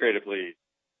destroy and create it, please.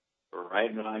 Right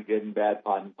and wrong, good and bad,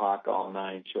 pot and pock, all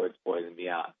nine, shorts, boys, and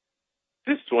beyond.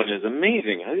 This one is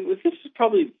amazing.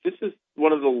 This is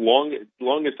one of the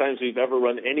longest times we've ever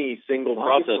run any single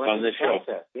process on this show.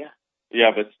 Yeah. Yeah,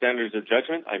 but standards of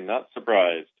judgment, I'm not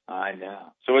surprised. I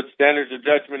know. So what standards of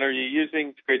judgment are you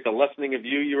using to create the lessening of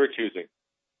you are choosing?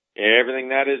 Everything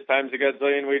that is times a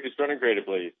gazillion, we destroy and create it,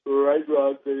 please. Right,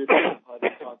 wrong, good and bad, pot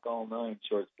and pock, all nine,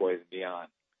 shorts, boys, and beyond.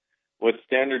 What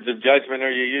standards of judgment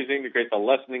are you using to create the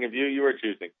lessening of you are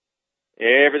choosing?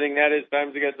 Everything that is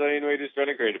times a gazillion, we destroy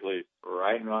and create it, please.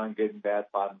 Right and wrong, good and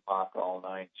bad, pot and pock, all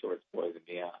nine, shorts, boys, and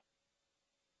beyond.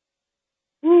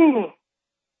 Whew.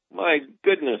 My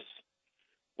goodness.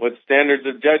 What standards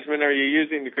of judgment are you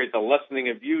using to create the lessening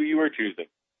of you are choosing?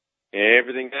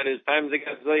 Everything that is times a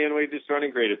gazillion, we destroy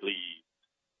and create it, please.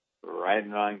 Right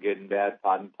and wrong, good and bad,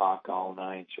 pot and pock, all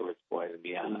nine, shorts, boys, and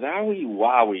beyond. Zowie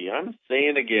wowie. I'm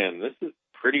saying again, this is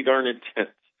pretty darn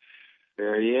intense.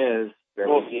 There he is.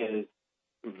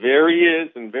 Very is,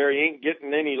 and very ain't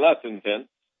getting any less intense.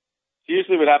 So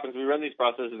usually what happens, we run these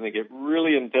processes and they get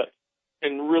really intense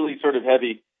and really sort of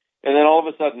heavy. And then all of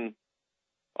a sudden,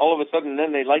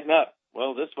 then they lighten up.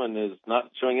 Well, this one is not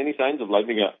showing any signs of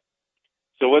lightening up.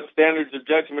 So what standards of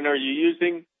judgment are you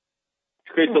using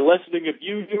to create the lessening of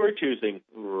you are choosing?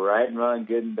 Right and wrong,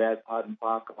 good and bad, pot and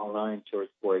pock, all nine,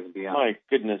 shorts, boys, and beyond. My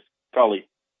goodness, golly.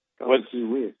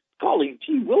 Golly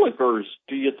gee willikers,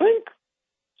 do you think?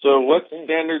 So what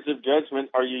standards of judgment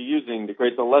are you using to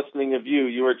create the lessening of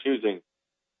you are choosing?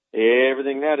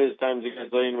 Everything that is times a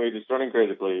gazillion, we destroy and create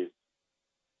it, please.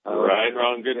 Right,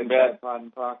 wrong, good and bad, pot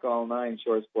and pock, all nine,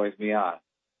 shorts, boys, and beyond.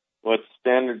 What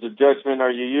standards of judgment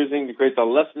are you using to create the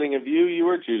lessening of you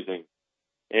are choosing?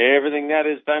 Everything that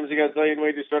is times a gazillion,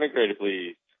 we destroy and create it,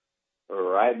 please.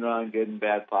 Right and wrong, good and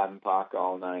bad, pot and pock,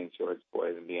 all nine, shorts,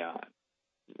 boys, and beyond.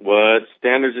 What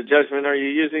standards of judgment are you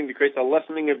using to create the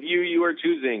lessening of you are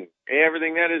choosing?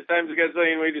 Everything that is times a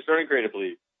gazillion, we destroy and create it,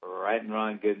 please. Right and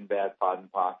wrong, good and bad, pot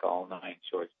and pock, all nine,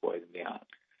 shorts, boys, and beyond.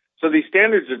 So these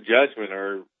standards of judgment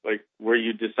are like where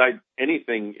you decide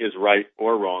anything is right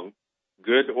or wrong,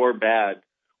 good or bad,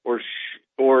 or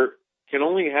can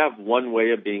only have one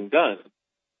way of being done.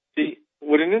 See,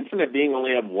 would an infinite being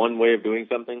only have one way of doing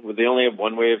something? Would they only have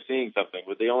one way of seeing something?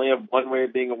 Would they only have one way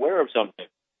of being aware of something?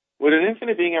 Would an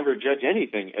infinite being ever judge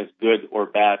anything as good or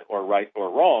bad or right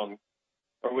or wrong?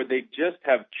 Or would they just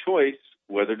have choice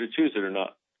whether to choose it or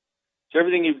not? So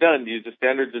everything you've done to use the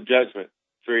standards of judgment,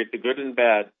 create the good and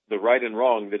bad, the right and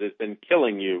wrong that has been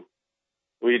killing you,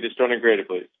 will you destroy and create it,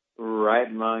 please? Right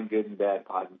and wrong, good and bad,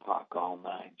 pot and pock, all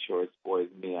nine, shorts, boys,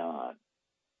 and beyond.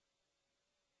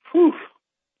 Whew.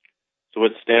 So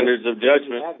what standards of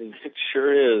judgment? It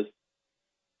sure is.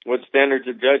 What standards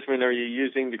of judgment are you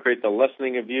using to create the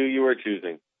lessening of you are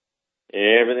choosing?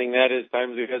 Everything that is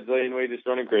times a gazillion, we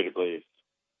destroy and create it, please.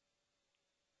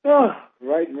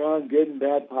 Right and wrong, good and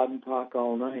bad, pot and pock,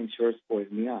 all nine, shorts, boys,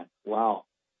 and beyond. Wow.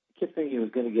 I kept thinking it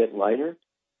was going to get lighter.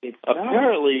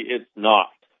 Apparently it's not.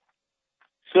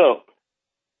 So,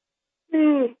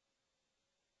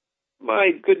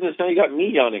 my goodness, now you got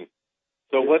me yawning.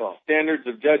 So what standards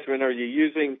of judgment are you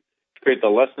using to create the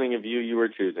lessening of you are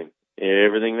choosing?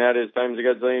 Everything that is times a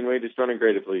gazillion, we destroy and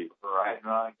create it, please. Right and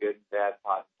wrong, good and bad,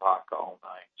 pot and pock, all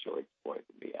nine, shorts, boys,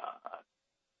 and beyond.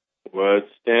 What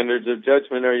standards of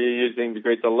judgment are you using to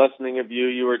create the lessening of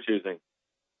you are choosing?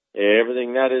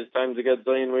 Everything that is times a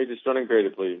gazillion, we destroy and create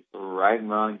it, please. Right and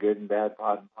wrong, good and bad,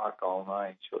 pot and pock, all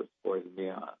nine, shorts, boys, and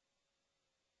beyond.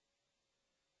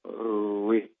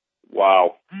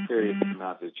 Wow. Serious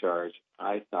amount of charge.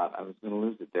 I thought I was going to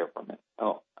lose it there for a minute.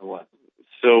 Oh, I wasn't.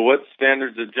 So what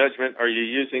standards of judgment are you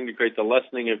using to create the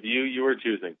lessening of you are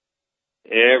choosing?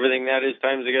 Everything that is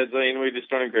times a gazillion, we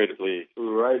destroy and create it, please.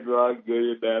 Right, wrong, good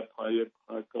and bad, pot and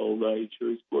pock, all nine,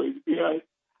 shorts, boys, and beyond.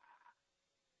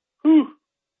 Whew.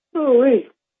 Oh, wait.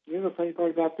 You know the funny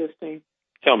part about this thing?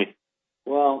 Tell me.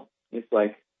 Well, it's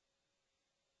like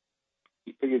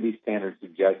you figure these standards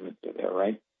of judgments are there,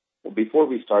 right? Well, before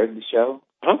we started the show,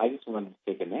 I just wanted to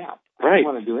take a nap. I didn't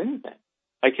want to do anything.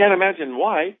 I can't imagine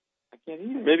why. I can't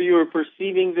either. Maybe you were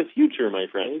perceiving the future, my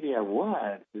friend. Maybe I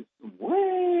was. It's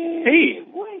way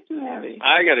too heavy.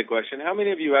 I got a question. How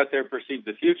many of you out there perceive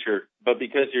the future, but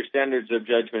because your standards of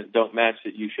judgment don't match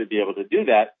that you should be able to do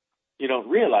that, you don't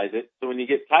realize it. So when you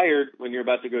get tired, when you're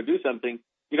about to go do something,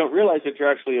 you don't realize that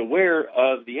you're actually aware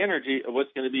of the energy of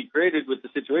what's going to be created with the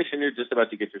situation you're just about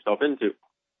to get yourself into.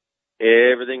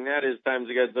 Everything that is times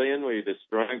a gazillion, we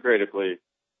destroy creatively.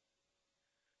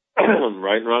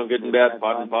 Right and wrong, good and bad,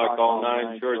 pot and pock, all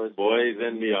nine shorts, boys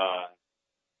and beyond.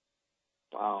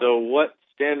 Wow. So what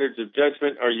standards of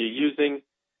judgment are you using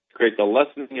to create the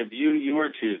lessening of you are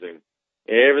choosing?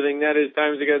 Everything that is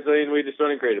times a gazillion, we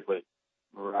destroy creatively.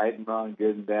 Right and wrong,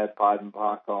 good and bad, pot and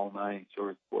pock, all nine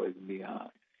shorts, boys and beyond.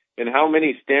 And how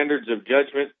many standards of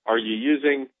judgment are you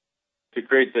using to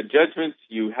create the judgments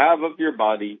you have of your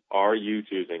body are you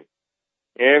choosing?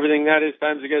 Everything that is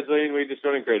times a gazillion, we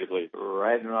destroy creatively.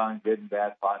 Right and wrong, good and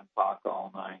bad, pot and pock, all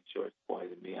nine shorts,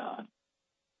 boys and beyond.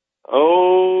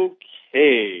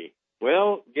 Okay.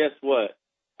 Well, guess what?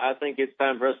 I think it's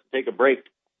time for us to take a break.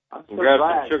 And grab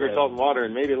some sugar, salt, and water,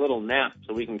 and maybe a little nap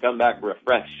so we can come back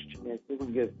refreshed. Yeah, so we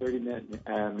can get a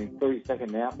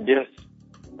 30-second nap. Yes.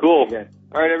 Cool. Okay.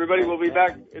 All right, everybody, we'll be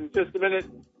back in just a minute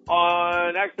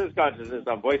on Access Consciousness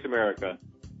on Voice America.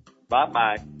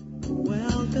 Bye-bye.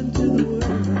 Welcome to the world.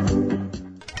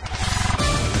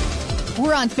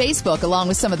 We're on Facebook along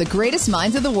with some of the greatest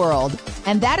minds of the world,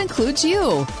 and that includes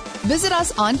you. Visit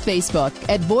us on Facebook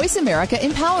at Voice America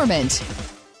Empowerment.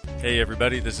 Hey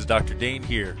everybody, this is Dr. Dane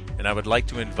here, and I would like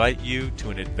to invite you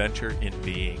to an adventure in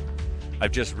being.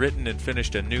 I've just written and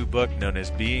finished a new book known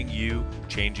as Being You,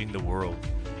 Changing the World.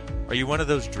 Are you one of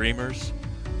those dreamers?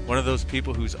 One of those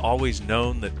people who's always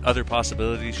known that other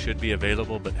possibilities should be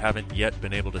available but haven't yet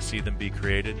been able to see them be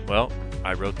created? Well,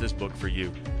 I wrote this book for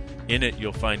you. In it,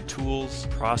 you'll find tools,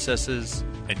 processes,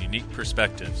 and unique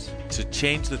perspectives to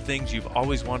change the things you've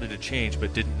always wanted to change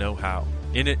but didn't know how.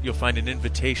 In it, you'll find an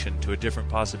invitation to a different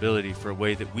possibility for a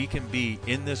way that we can be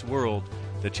in this world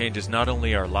that changes not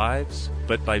only our lives,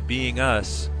 but by being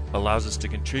us, allows us to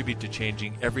contribute to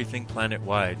changing everything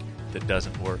planet-wide that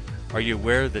doesn't work. Are you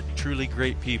aware that truly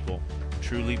great people,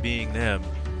 truly being them,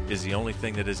 is the only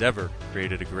thing that has ever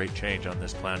created a great change on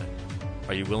this planet?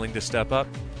 Are you willing to step up?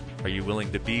 Are you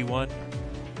willing to be one?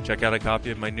 Check out a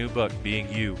copy of my new book,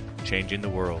 Being You, Changing the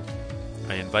World.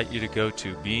 I invite you to go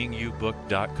to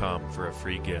beingyoubook.com for a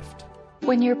free gift.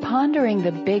 When you're pondering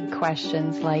the big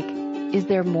questions like, is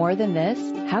there more than this?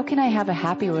 How can I have a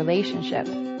happy relationship?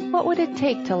 What would it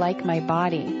take to like my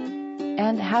body?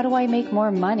 And how do I make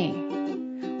more money?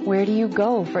 Where do you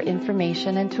go for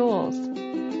information and tools?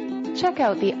 Check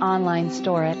out the online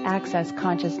store at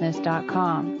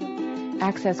accessconsciousness.com.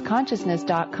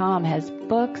 AccessConsciousness.com has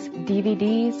books,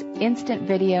 DVDs, instant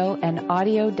video and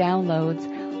audio downloads,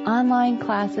 online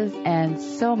classes, and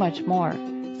so much more.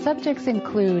 Subjects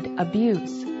include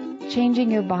abuse, changing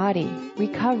your body,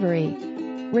 recovery,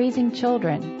 raising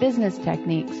children, business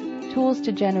techniques, tools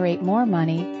to generate more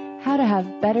money, how to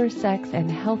have better sex and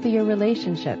healthier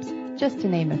relationships, just to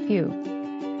name a few.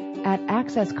 At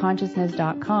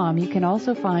AccessConsciousness.com, you can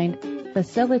also find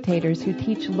facilitators who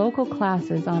teach local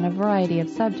classes on a variety of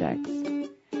subjects.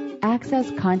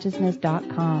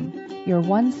 AccessConsciousness.com, your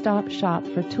one-stop shop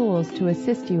for tools to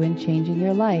assist you in changing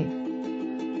your life.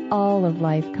 All of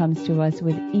life comes to us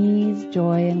with ease,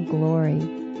 joy, and glory.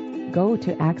 Go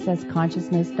to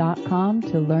AccessConsciousness.com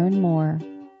to learn more.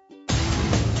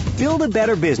 Build a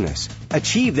better business.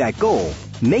 Achieve that goal.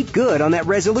 Make good on that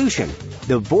resolution.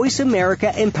 The Voice America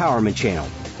Empowerment Channel.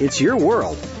 It's your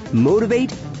world.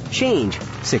 Motivate, change,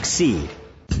 succeed.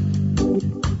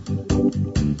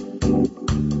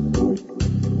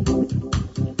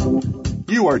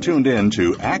 You are tuned in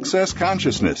to Access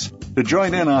Consciousness. To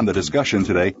join in on the discussion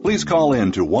today, please call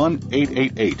in to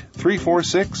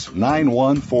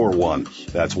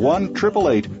 1-888-346-9141. That's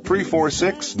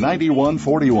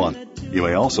 1-888-346-9141. You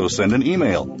may also send an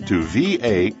email to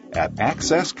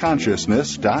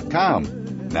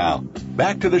va@accessconsciousness.com. Now,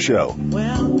 back to the show.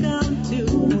 Welcome to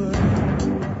the world.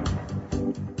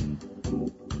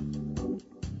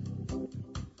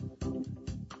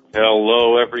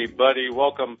 Hello, everybody.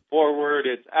 Welcome forward.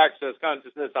 It's Access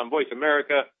Consciousness on Voice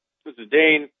America. This is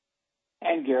Dane.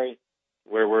 And Gary.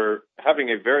 Where we're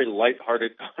having a very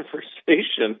lighthearted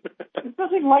conversation. There's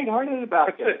nothing lighthearted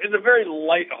about it. It's a very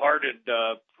lighthearted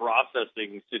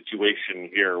processing situation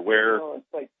here where...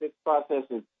 It's like this process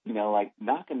is, like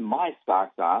knocking my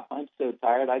socks off. I'm so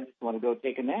tired, I just want to go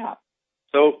take a nap.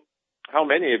 So, how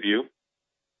many of you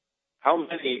how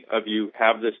many of you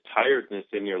have this tiredness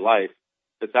in your life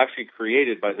that's actually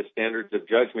created by the standards of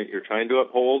judgment you're trying to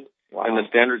uphold and the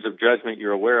standards of judgment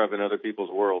you're aware of in other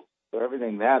people's worlds? So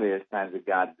everything that is times a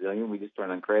godzillion, we just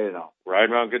turn uncreated on. Right,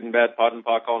 wrong, good and bad, pot and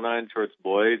pock, all nine shorts,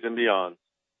 boys and beyond.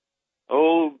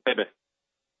 Oh, baby.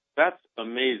 That's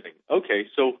amazing. Okay,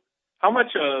 so how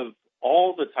much of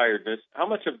all the tiredness, how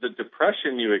much of the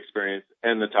depression you experience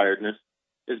and the tiredness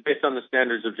is based on the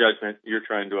standards of judgment you're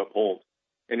trying to uphold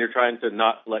and you're trying to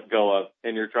not let go of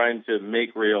and you're trying to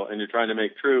make real and you're trying to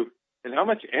make true? And how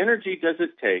much energy does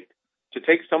it take to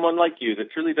take someone like you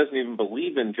that truly doesn't even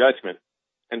believe in judgment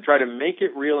and try to make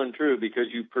it real and true because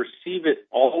you perceive it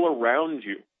all around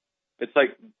you? It's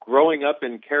like growing up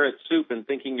in carrot soup and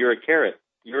thinking you're a carrot.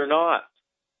 You're not.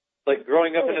 Like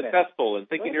growing up in a cesspool and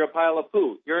thinking you're a pile of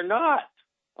poo. You're not.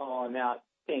 Oh, now,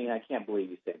 Dane, I can't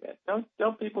believe you said that.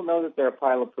 Don't people know that they're a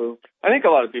pile of poo? I think a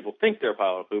lot of people think they're a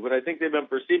pile of poo, but I think they've been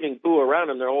perceiving poo around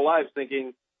them their whole lives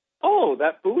thinking, oh,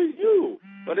 that poo is you.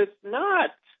 But it's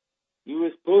not. You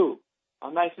is poo.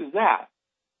 How nice is that?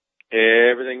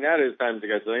 Everything that is times a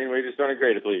gazillion. We just don't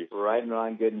grade it, please. Right and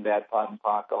wrong, good and bad, pot and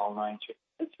pock, all nine.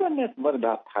 Let's run that one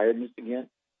about tiredness again.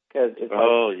 Because it's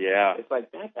it's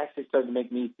like that actually started to make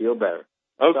me feel better.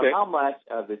 Okay. So how much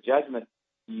of the judgment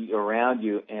around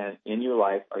you and in your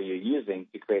life are you using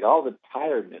to create all the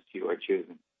tiredness you are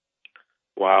choosing?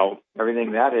 Wow.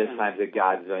 Everything that is times a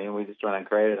godzillion. We just run and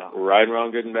create it all. Right and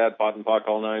wrong, good and bad, pot and pock,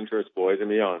 all nine shorts, boys and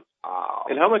beyond. Oh.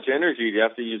 And how much energy do you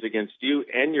have to use against you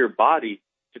and your body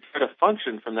to try to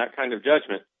function from that kind of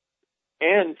judgment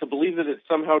and to believe that it's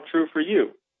somehow true for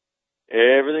you?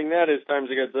 Everything that is times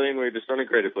a gazillion. We just don't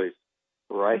create it, please.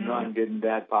 Right and wrong, good and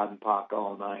bad, pot and pock,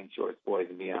 all nine shorts, boys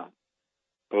and beyond.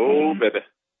 Oh, baby.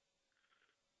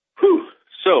 Whew.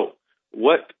 So,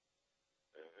 what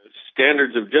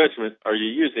standards of judgment are you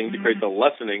using to create the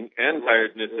lessening and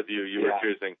tiredness of you are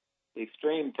choosing? The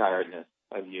extreme tiredness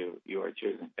of you are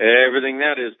choosing. Everything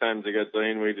that is times a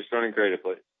gazillion. We just don't create it,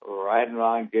 please. Right and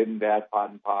wrong, good and bad, pot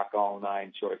and pock, all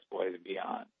nine shorts, boys and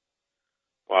beyond.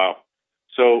 Wow.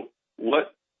 So,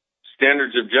 what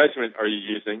standards of judgment are you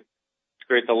using to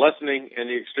create the lessening and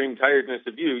the extreme tiredness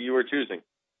of you are choosing?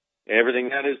 Everything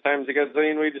that is times a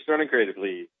gazillion, we just run and create it,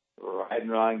 please. Right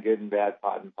and wrong, good and bad,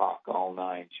 pot and pock, all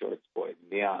nine shorts, boys and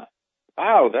beyond.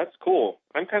 Wow, that's cool.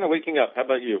 I'm kind of waking up. How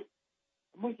about you?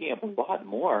 I'm waking up a lot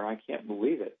more. I can't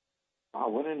believe it. Wow,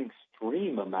 what an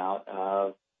extreme amount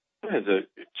of... That is a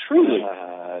truly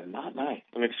not nice.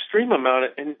 An extreme amount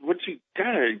of, and what you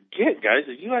gotta get, guys,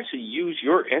 is you actually use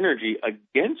your energy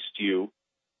against you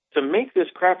to make this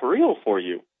crap real for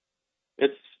you.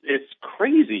 It's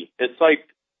crazy. It's like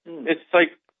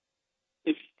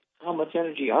if how much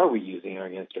energy are we using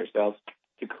against ourselves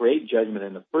to create judgment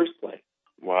in the first place?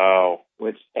 Wow.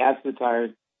 Which adds to the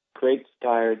tired, creates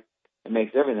tired, and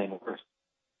makes everything worse.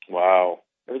 Wow.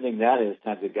 Everything that is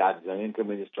times a godzillion. Can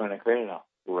we just try to create it all?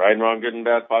 Right and wrong, good and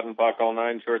bad, pot and pock, all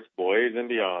nine shorts, boys and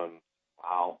beyond.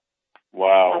 Wow.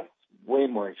 Wow. That's way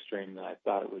more extreme than I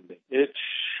thought it would be. It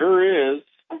sure is.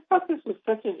 I thought this was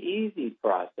such an easy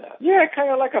process. Yeah,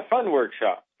 kind of like a fun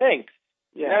workshop. Thanks.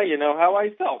 Yeah. Now you know how I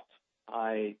felt.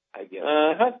 I guess.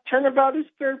 Turnabout is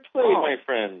fair play, my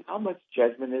friend. How much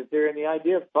judgment is there in the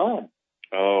idea of fun?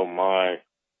 Oh, my.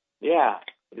 Yeah.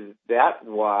 Is that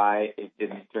why it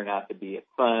didn't turn out to be a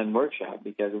fun workshop?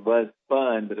 Because it was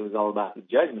fun, but it was all about the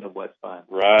judgment of what's fun.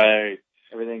 Right.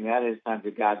 Everything that is times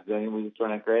a godzillion, we just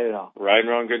trying to create it all. Right and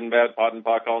wrong, good and bad, pot and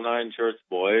pock, all nine shorts,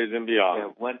 boys and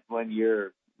beyond. Yeah, one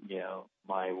year,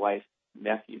 my wife's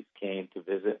nephews came to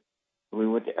visit. We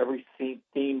went to every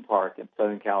theme park in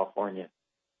Southern California.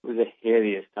 It was a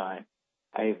hideous time.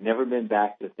 I have never been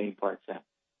back to the theme park since.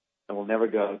 I will never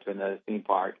go to another theme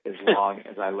park as long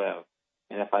as I live.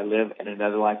 And if I live in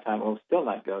another lifetime, I will still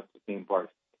not go to theme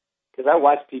parks. Because I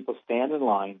watch people stand in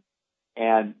line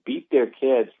and beat their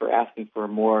kids for asking for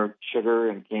more sugar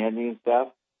and candy and stuff.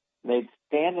 And they'd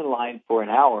stand in line for an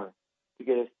hour to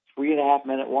get a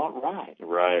 3.5-minute ride.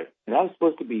 Right. And that was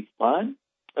supposed to be fun?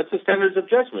 That's the standards of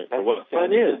judgment for what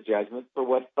fun is. Judgment for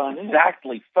what fun is.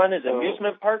 Exactly. Fun is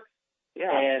amusement parks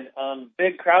and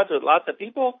big crowds with lots of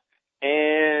people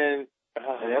and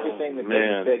everything that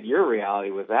doesn't fit your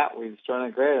reality with that, we're just trying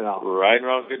to create it all. Right and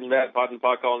wrong, good and bad, pot and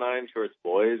pock, all nine shorts,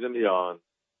 boys and beyond.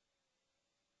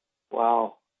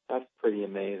 Wow, that's pretty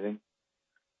amazing.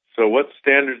 So what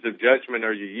standards of judgment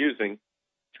are you using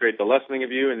to create the lessening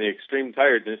of you and the extreme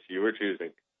tiredness you are choosing?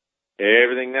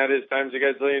 Everything that is times a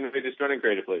gazillion, we just run and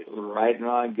create it, please. Right and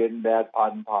wrong, good and bad,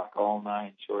 pot and pock, all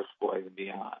nine shorts, boys and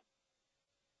beyond.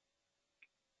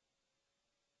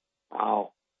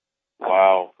 Wow.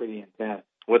 Wow. Pretty intense.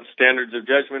 What standards of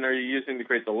judgment are you using to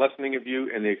create the lessening of you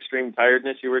and the extreme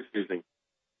tiredness you were choosing?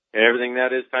 Everything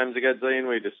that is times a gazillion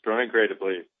way, destroy and create it,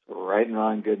 please. Right and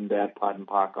wrong, good and bad, pot and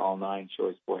pock, all nine,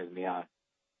 shorts, boys, and beyond.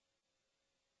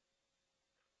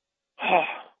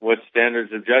 What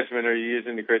standards of judgment are you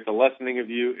using to create the lessening of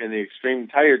you and the extreme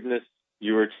tiredness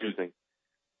you are choosing?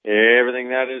 Everything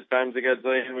that is times a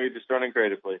gazillion, we destroy and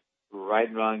create it, please. Right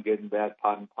and wrong, good and bad,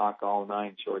 pot and pock, all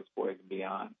nine, shorts, boys, and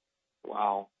beyond.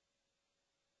 Wow.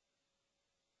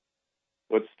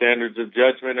 What standards of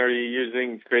judgment are you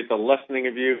using to create the lessening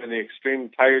of you and the extreme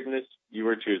tiredness you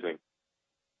are choosing?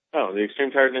 Oh, the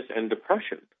extreme tiredness and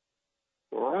depression.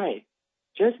 Right.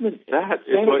 Judgment, that is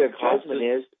standard what of judgment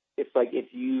is, it's like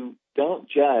if you don't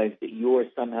judge that you are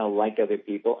somehow like other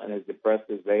people and as depressed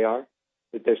as they are,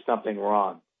 that there's something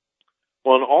wrong.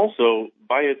 Well, and also,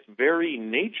 by its very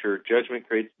nature, judgment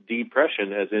creates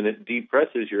depression, as in it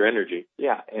depresses your energy.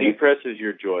 Yeah. Depresses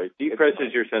your joy.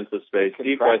 Depresses your sense of space.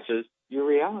 Depresses your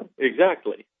reality.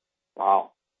 Exactly.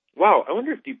 Wow. Wow. I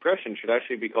wonder if depression should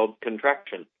actually be called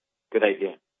contraction. Good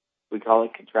idea. We call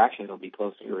it contraction. It'll be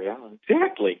closer to reality.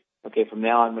 Exactly. Okay, from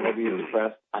now on, whenever you're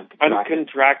depressed, I'm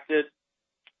contracted.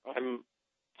 I'm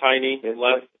tiny.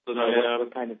 Less than I am.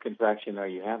 What kind of contraction are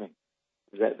you having?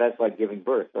 That's like giving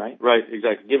birth, right? Right,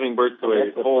 exactly. Giving birth to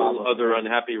a whole other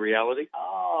unhappy reality.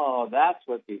 Oh, that's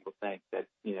what people think that,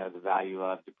 the value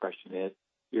of depression is.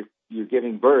 You're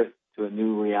giving birth to a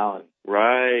new reality.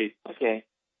 Right. Okay.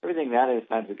 Everything that is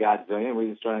times a godzillion,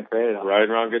 we're just trying to create it all. Right,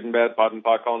 wrong, good and bad, pot and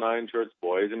pock, all nine, shorts,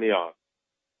 boys, and beyond.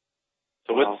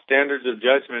 So what standards of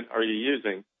judgment are you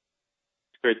using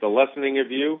to create the lessening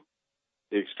of you,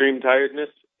 the extreme tiredness,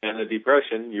 and the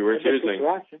depression you were choosing?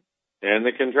 And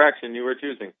the contraction you were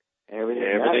choosing.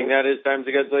 Everything that is times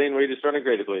a gazillion, we just run a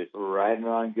great, please. Right and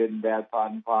wrong, good and bad,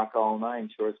 pot and pock, all nine,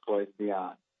 shorts, boys, and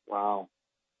beyond. Wow.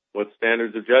 What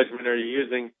standards of judgment are you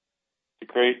using to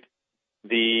create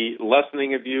the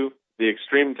lessening of you, the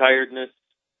extreme tiredness,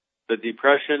 the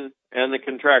depression, and the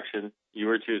contraction you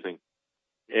were choosing?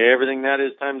 Everything that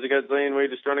is times a gazillion, we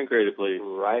just run and create it, please.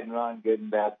 Right and wrong, good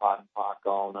and bad, pot and pock,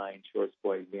 all nine, shorts,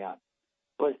 boys, and beyond.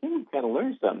 Well, I think we've kind of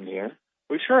learned something here.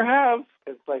 We sure have.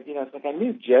 It's like, I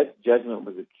knew judgment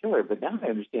was a killer, but now I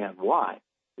understand why.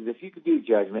 Because if you could do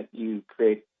judgment, you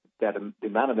create the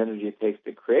amount of energy it takes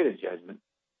to create a judgment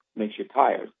makes you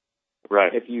tired.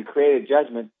 Right. If you create a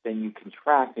judgment, then you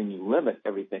contract and you limit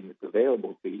everything that's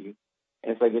available to you.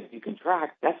 And it's like if you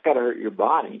contract, that's got to hurt your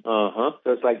body. Uh-huh.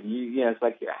 So it's like it's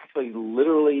like you're actually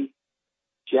literally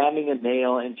jamming a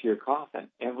nail into your coffin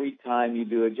every time you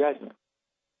do a judgment.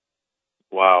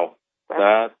 Wow.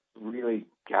 That's really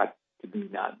got to be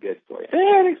not good for you.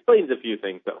 It explains a few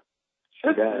things, though.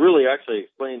 That really actually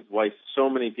explains why so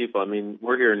many people,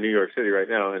 we're here in New York City right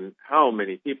now, and how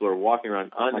many people are walking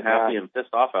around unhappy and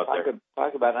pissed off out there.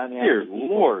 Talk about unhappy. Dear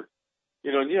Lord.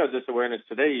 And you have this awareness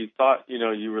today. You thought,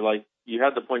 you were like, you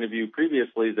had the point of view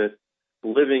previously that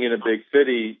living in a big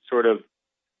city sort of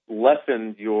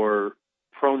lessened your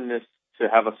proneness to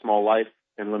have a small life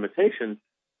and limitations,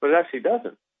 but it actually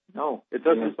doesn't. No. It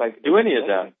doesn't do any of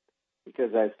that.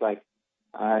 Because that's like,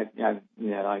 I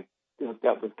hooked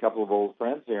up with a couple of old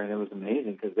friends here, and it was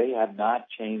amazing because they had not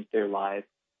changed their life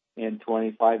in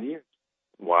 25 years.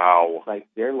 Wow. It's like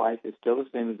their life is still the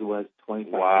same as it was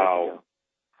 25 years ago.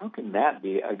 How can that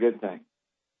be a good thing?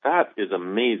 That is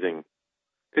amazing.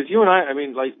 Because you and I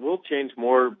we'll change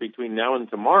more between now and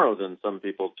tomorrow than some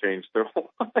people change their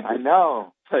whole life. I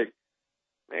know. It's like,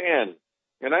 man.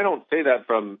 And I don't say that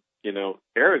from,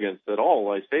 arrogance at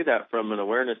all. I say that from an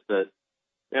awareness that,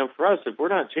 for us, if we're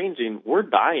not changing, we're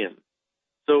dying.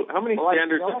 So how many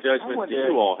standards of judgment do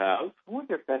you all have? I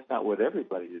wonder if that's not what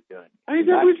everybody is doing. I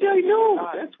know.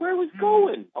 That's where I was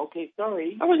going. Okay,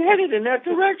 sorry. I was headed in that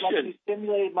direction. Like you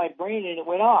stimulated my brain and it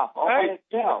went off all by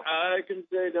itself. I can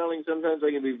say, darling, sometimes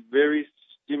I can be very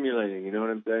stimulating. You know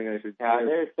what I'm saying?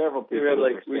 There are several people who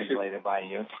are stimulated by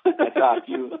you.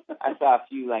 I saw a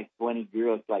few like 20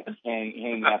 girls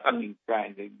hanging up and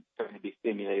trying to be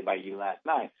stimulated by you last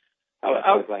night.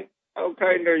 How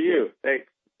kind are you? Thanks.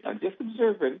 I'm just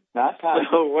observing, not kind.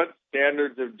 So what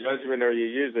standards of judgment are you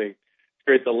using to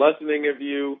create the lessening of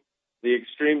you, the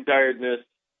extreme tiredness,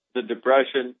 the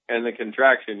depression, and the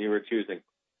contraction you were choosing?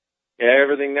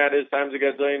 Everything that is times a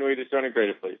gazillion, we just run a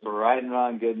greater, please. Right and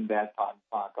wrong, good and bad, pot and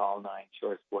pock, all nine,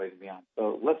 shorts, boys, and beyond.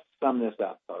 So let's sum this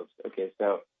up, folks. Okay,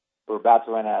 so we're about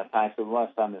to run out of time, so we want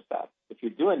to sum this up. If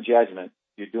you're doing judgment,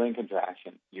 you're doing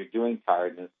contraction, you're doing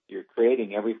tiredness, you're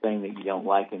creating everything that you don't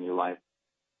like in your life,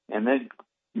 and then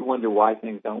you wonder why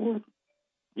things don't work.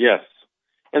 Yes.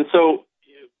 And so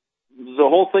the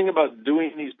whole thing about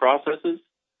doing these processes,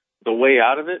 the way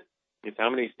out of it It's how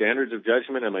many standards of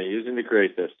judgment am I using to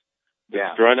create this? Yeah.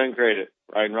 Destroy and uncreate it.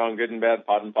 Right and wrong, good and bad,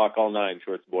 pot and pock, all nine,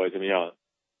 shorts, boys, and beyond.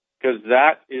 Because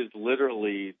that is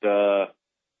literally the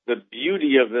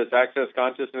beauty of this Access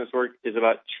Consciousness work is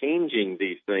about changing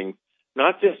these things,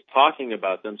 not just talking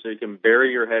about them so you can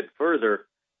bury your head further,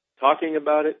 talking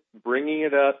about it, bringing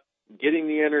it up, getting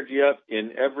the energy up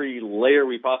in every layer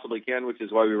we possibly can, which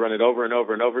is why we run it over and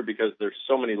over and over, because there's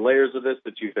so many layers of this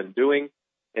that you've been doing,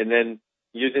 and then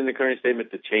using the current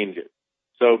statement to change it.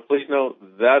 So please know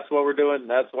that's what we're doing,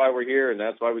 that's why we're here, and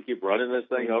that's why we keep running this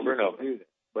thing over and over.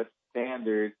 What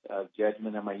standards of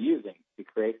judgment am I using to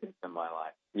create this in my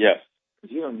life? Yes.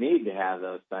 Because you don't need to have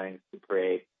those things to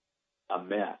create a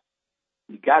mess.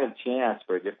 You got a chance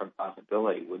for a different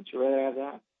possibility. Wouldn't you rather have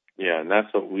that? Yeah, and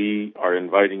that's what we are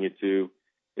inviting you to,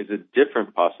 is a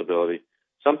different possibility.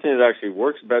 Something that actually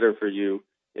works better for you,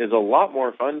 is a lot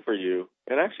more fun for you,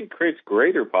 and actually creates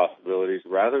greater possibilities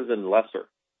rather than lesser.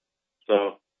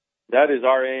 So that is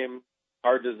our aim,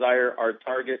 our desire, our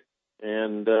target,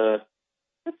 and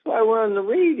that's why we're on the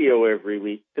radio every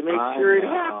week, to make sure it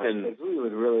happens. Because we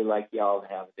would really like y'all to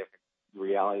have a different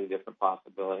reality, a different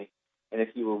possibility. And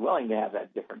if you were willing to have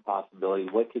that different possibility,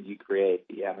 what could you create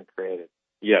that you haven't created?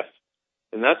 Yes.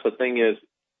 And that's the thing is,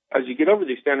 as you get over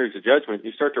these standards of judgment,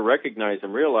 you start to recognize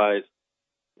and realize,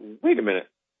 wait a minute,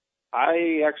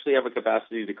 I actually have a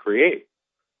capacity to create.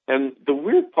 And the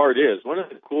weird part is, one of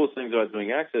the coolest things about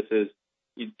doing Access is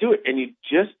you do it and you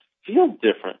just feel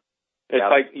different. It's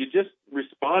like you just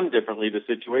respond differently to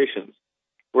situations.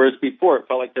 Whereas before, it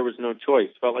felt like there was no choice.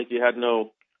 It felt like you had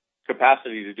no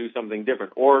capacity to do something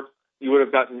different. Or you would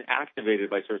have gotten activated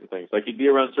by certain things. Like you'd be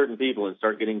around certain people and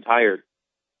start getting tired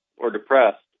or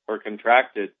depressed or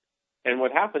contracted. And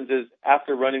what happens is,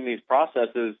 after running these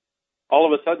processes, all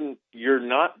of a sudden you're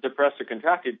not depressed or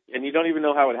contracted, and you don't even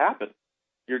know how it happened.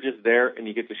 You're just there, and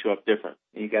you get to show up different.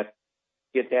 And you get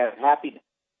that happiness.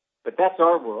 But that's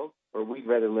our world, where we'd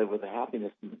rather live with the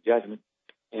happiness than the judgment.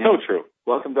 And so true.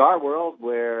 Welcome to our world,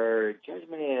 where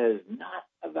judgment is not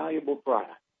a valuable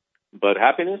product. But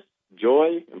happiness,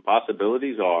 joy, and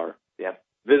possibilities are. Yep.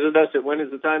 Visit us at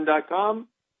whenisthetime.com.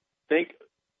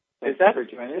 Is that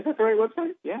the right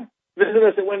website? Yeah. Visit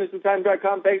us at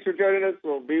whenisthetime.com. Thanks for joining us.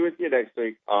 We'll be with you next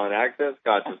week on Access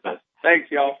Consciousness.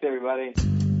 Thanks, y'all. Thanks, everybody.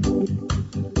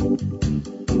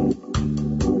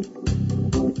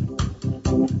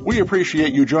 We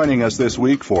appreciate you joining us this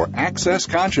week for Access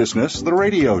Consciousness, the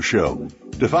radio show.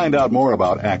 To find out more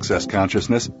about Access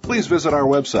Consciousness, please visit our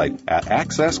website at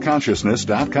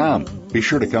accessconsciousness.com. Be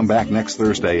sure to come back next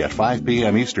Thursday at 5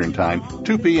 p.m. Eastern Time,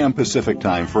 2 p.m. Pacific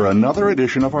Time for another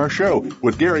edition of our show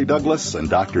with Gary Douglas and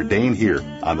Dr. Dane here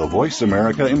on the Voice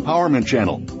America Empowerment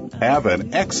Channel. Have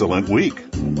an excellent week.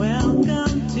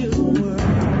 Welcome to the world.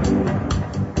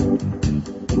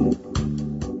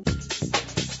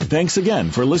 Thanks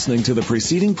again for listening to the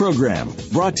preceding program,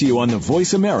 brought to you on the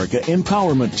Voice America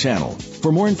Empowerment Channel.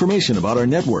 For more information about our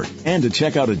network and to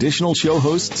check out additional show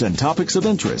hosts and topics of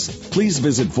interest, please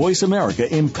visit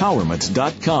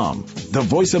VoiceAmericaEmpowerment.com. The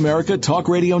Voice America Talk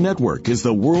Radio Network is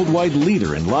the worldwide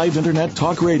leader in live Internet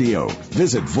talk radio.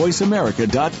 Visit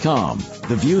VoiceAmerica.com.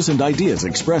 The views and ideas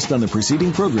expressed on the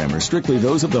preceding program are strictly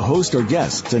those of the host or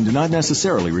guests and do not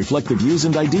necessarily reflect the views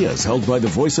and ideas held by the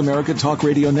Voice America Talk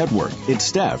Radio Network, its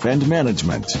staff, and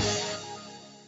management.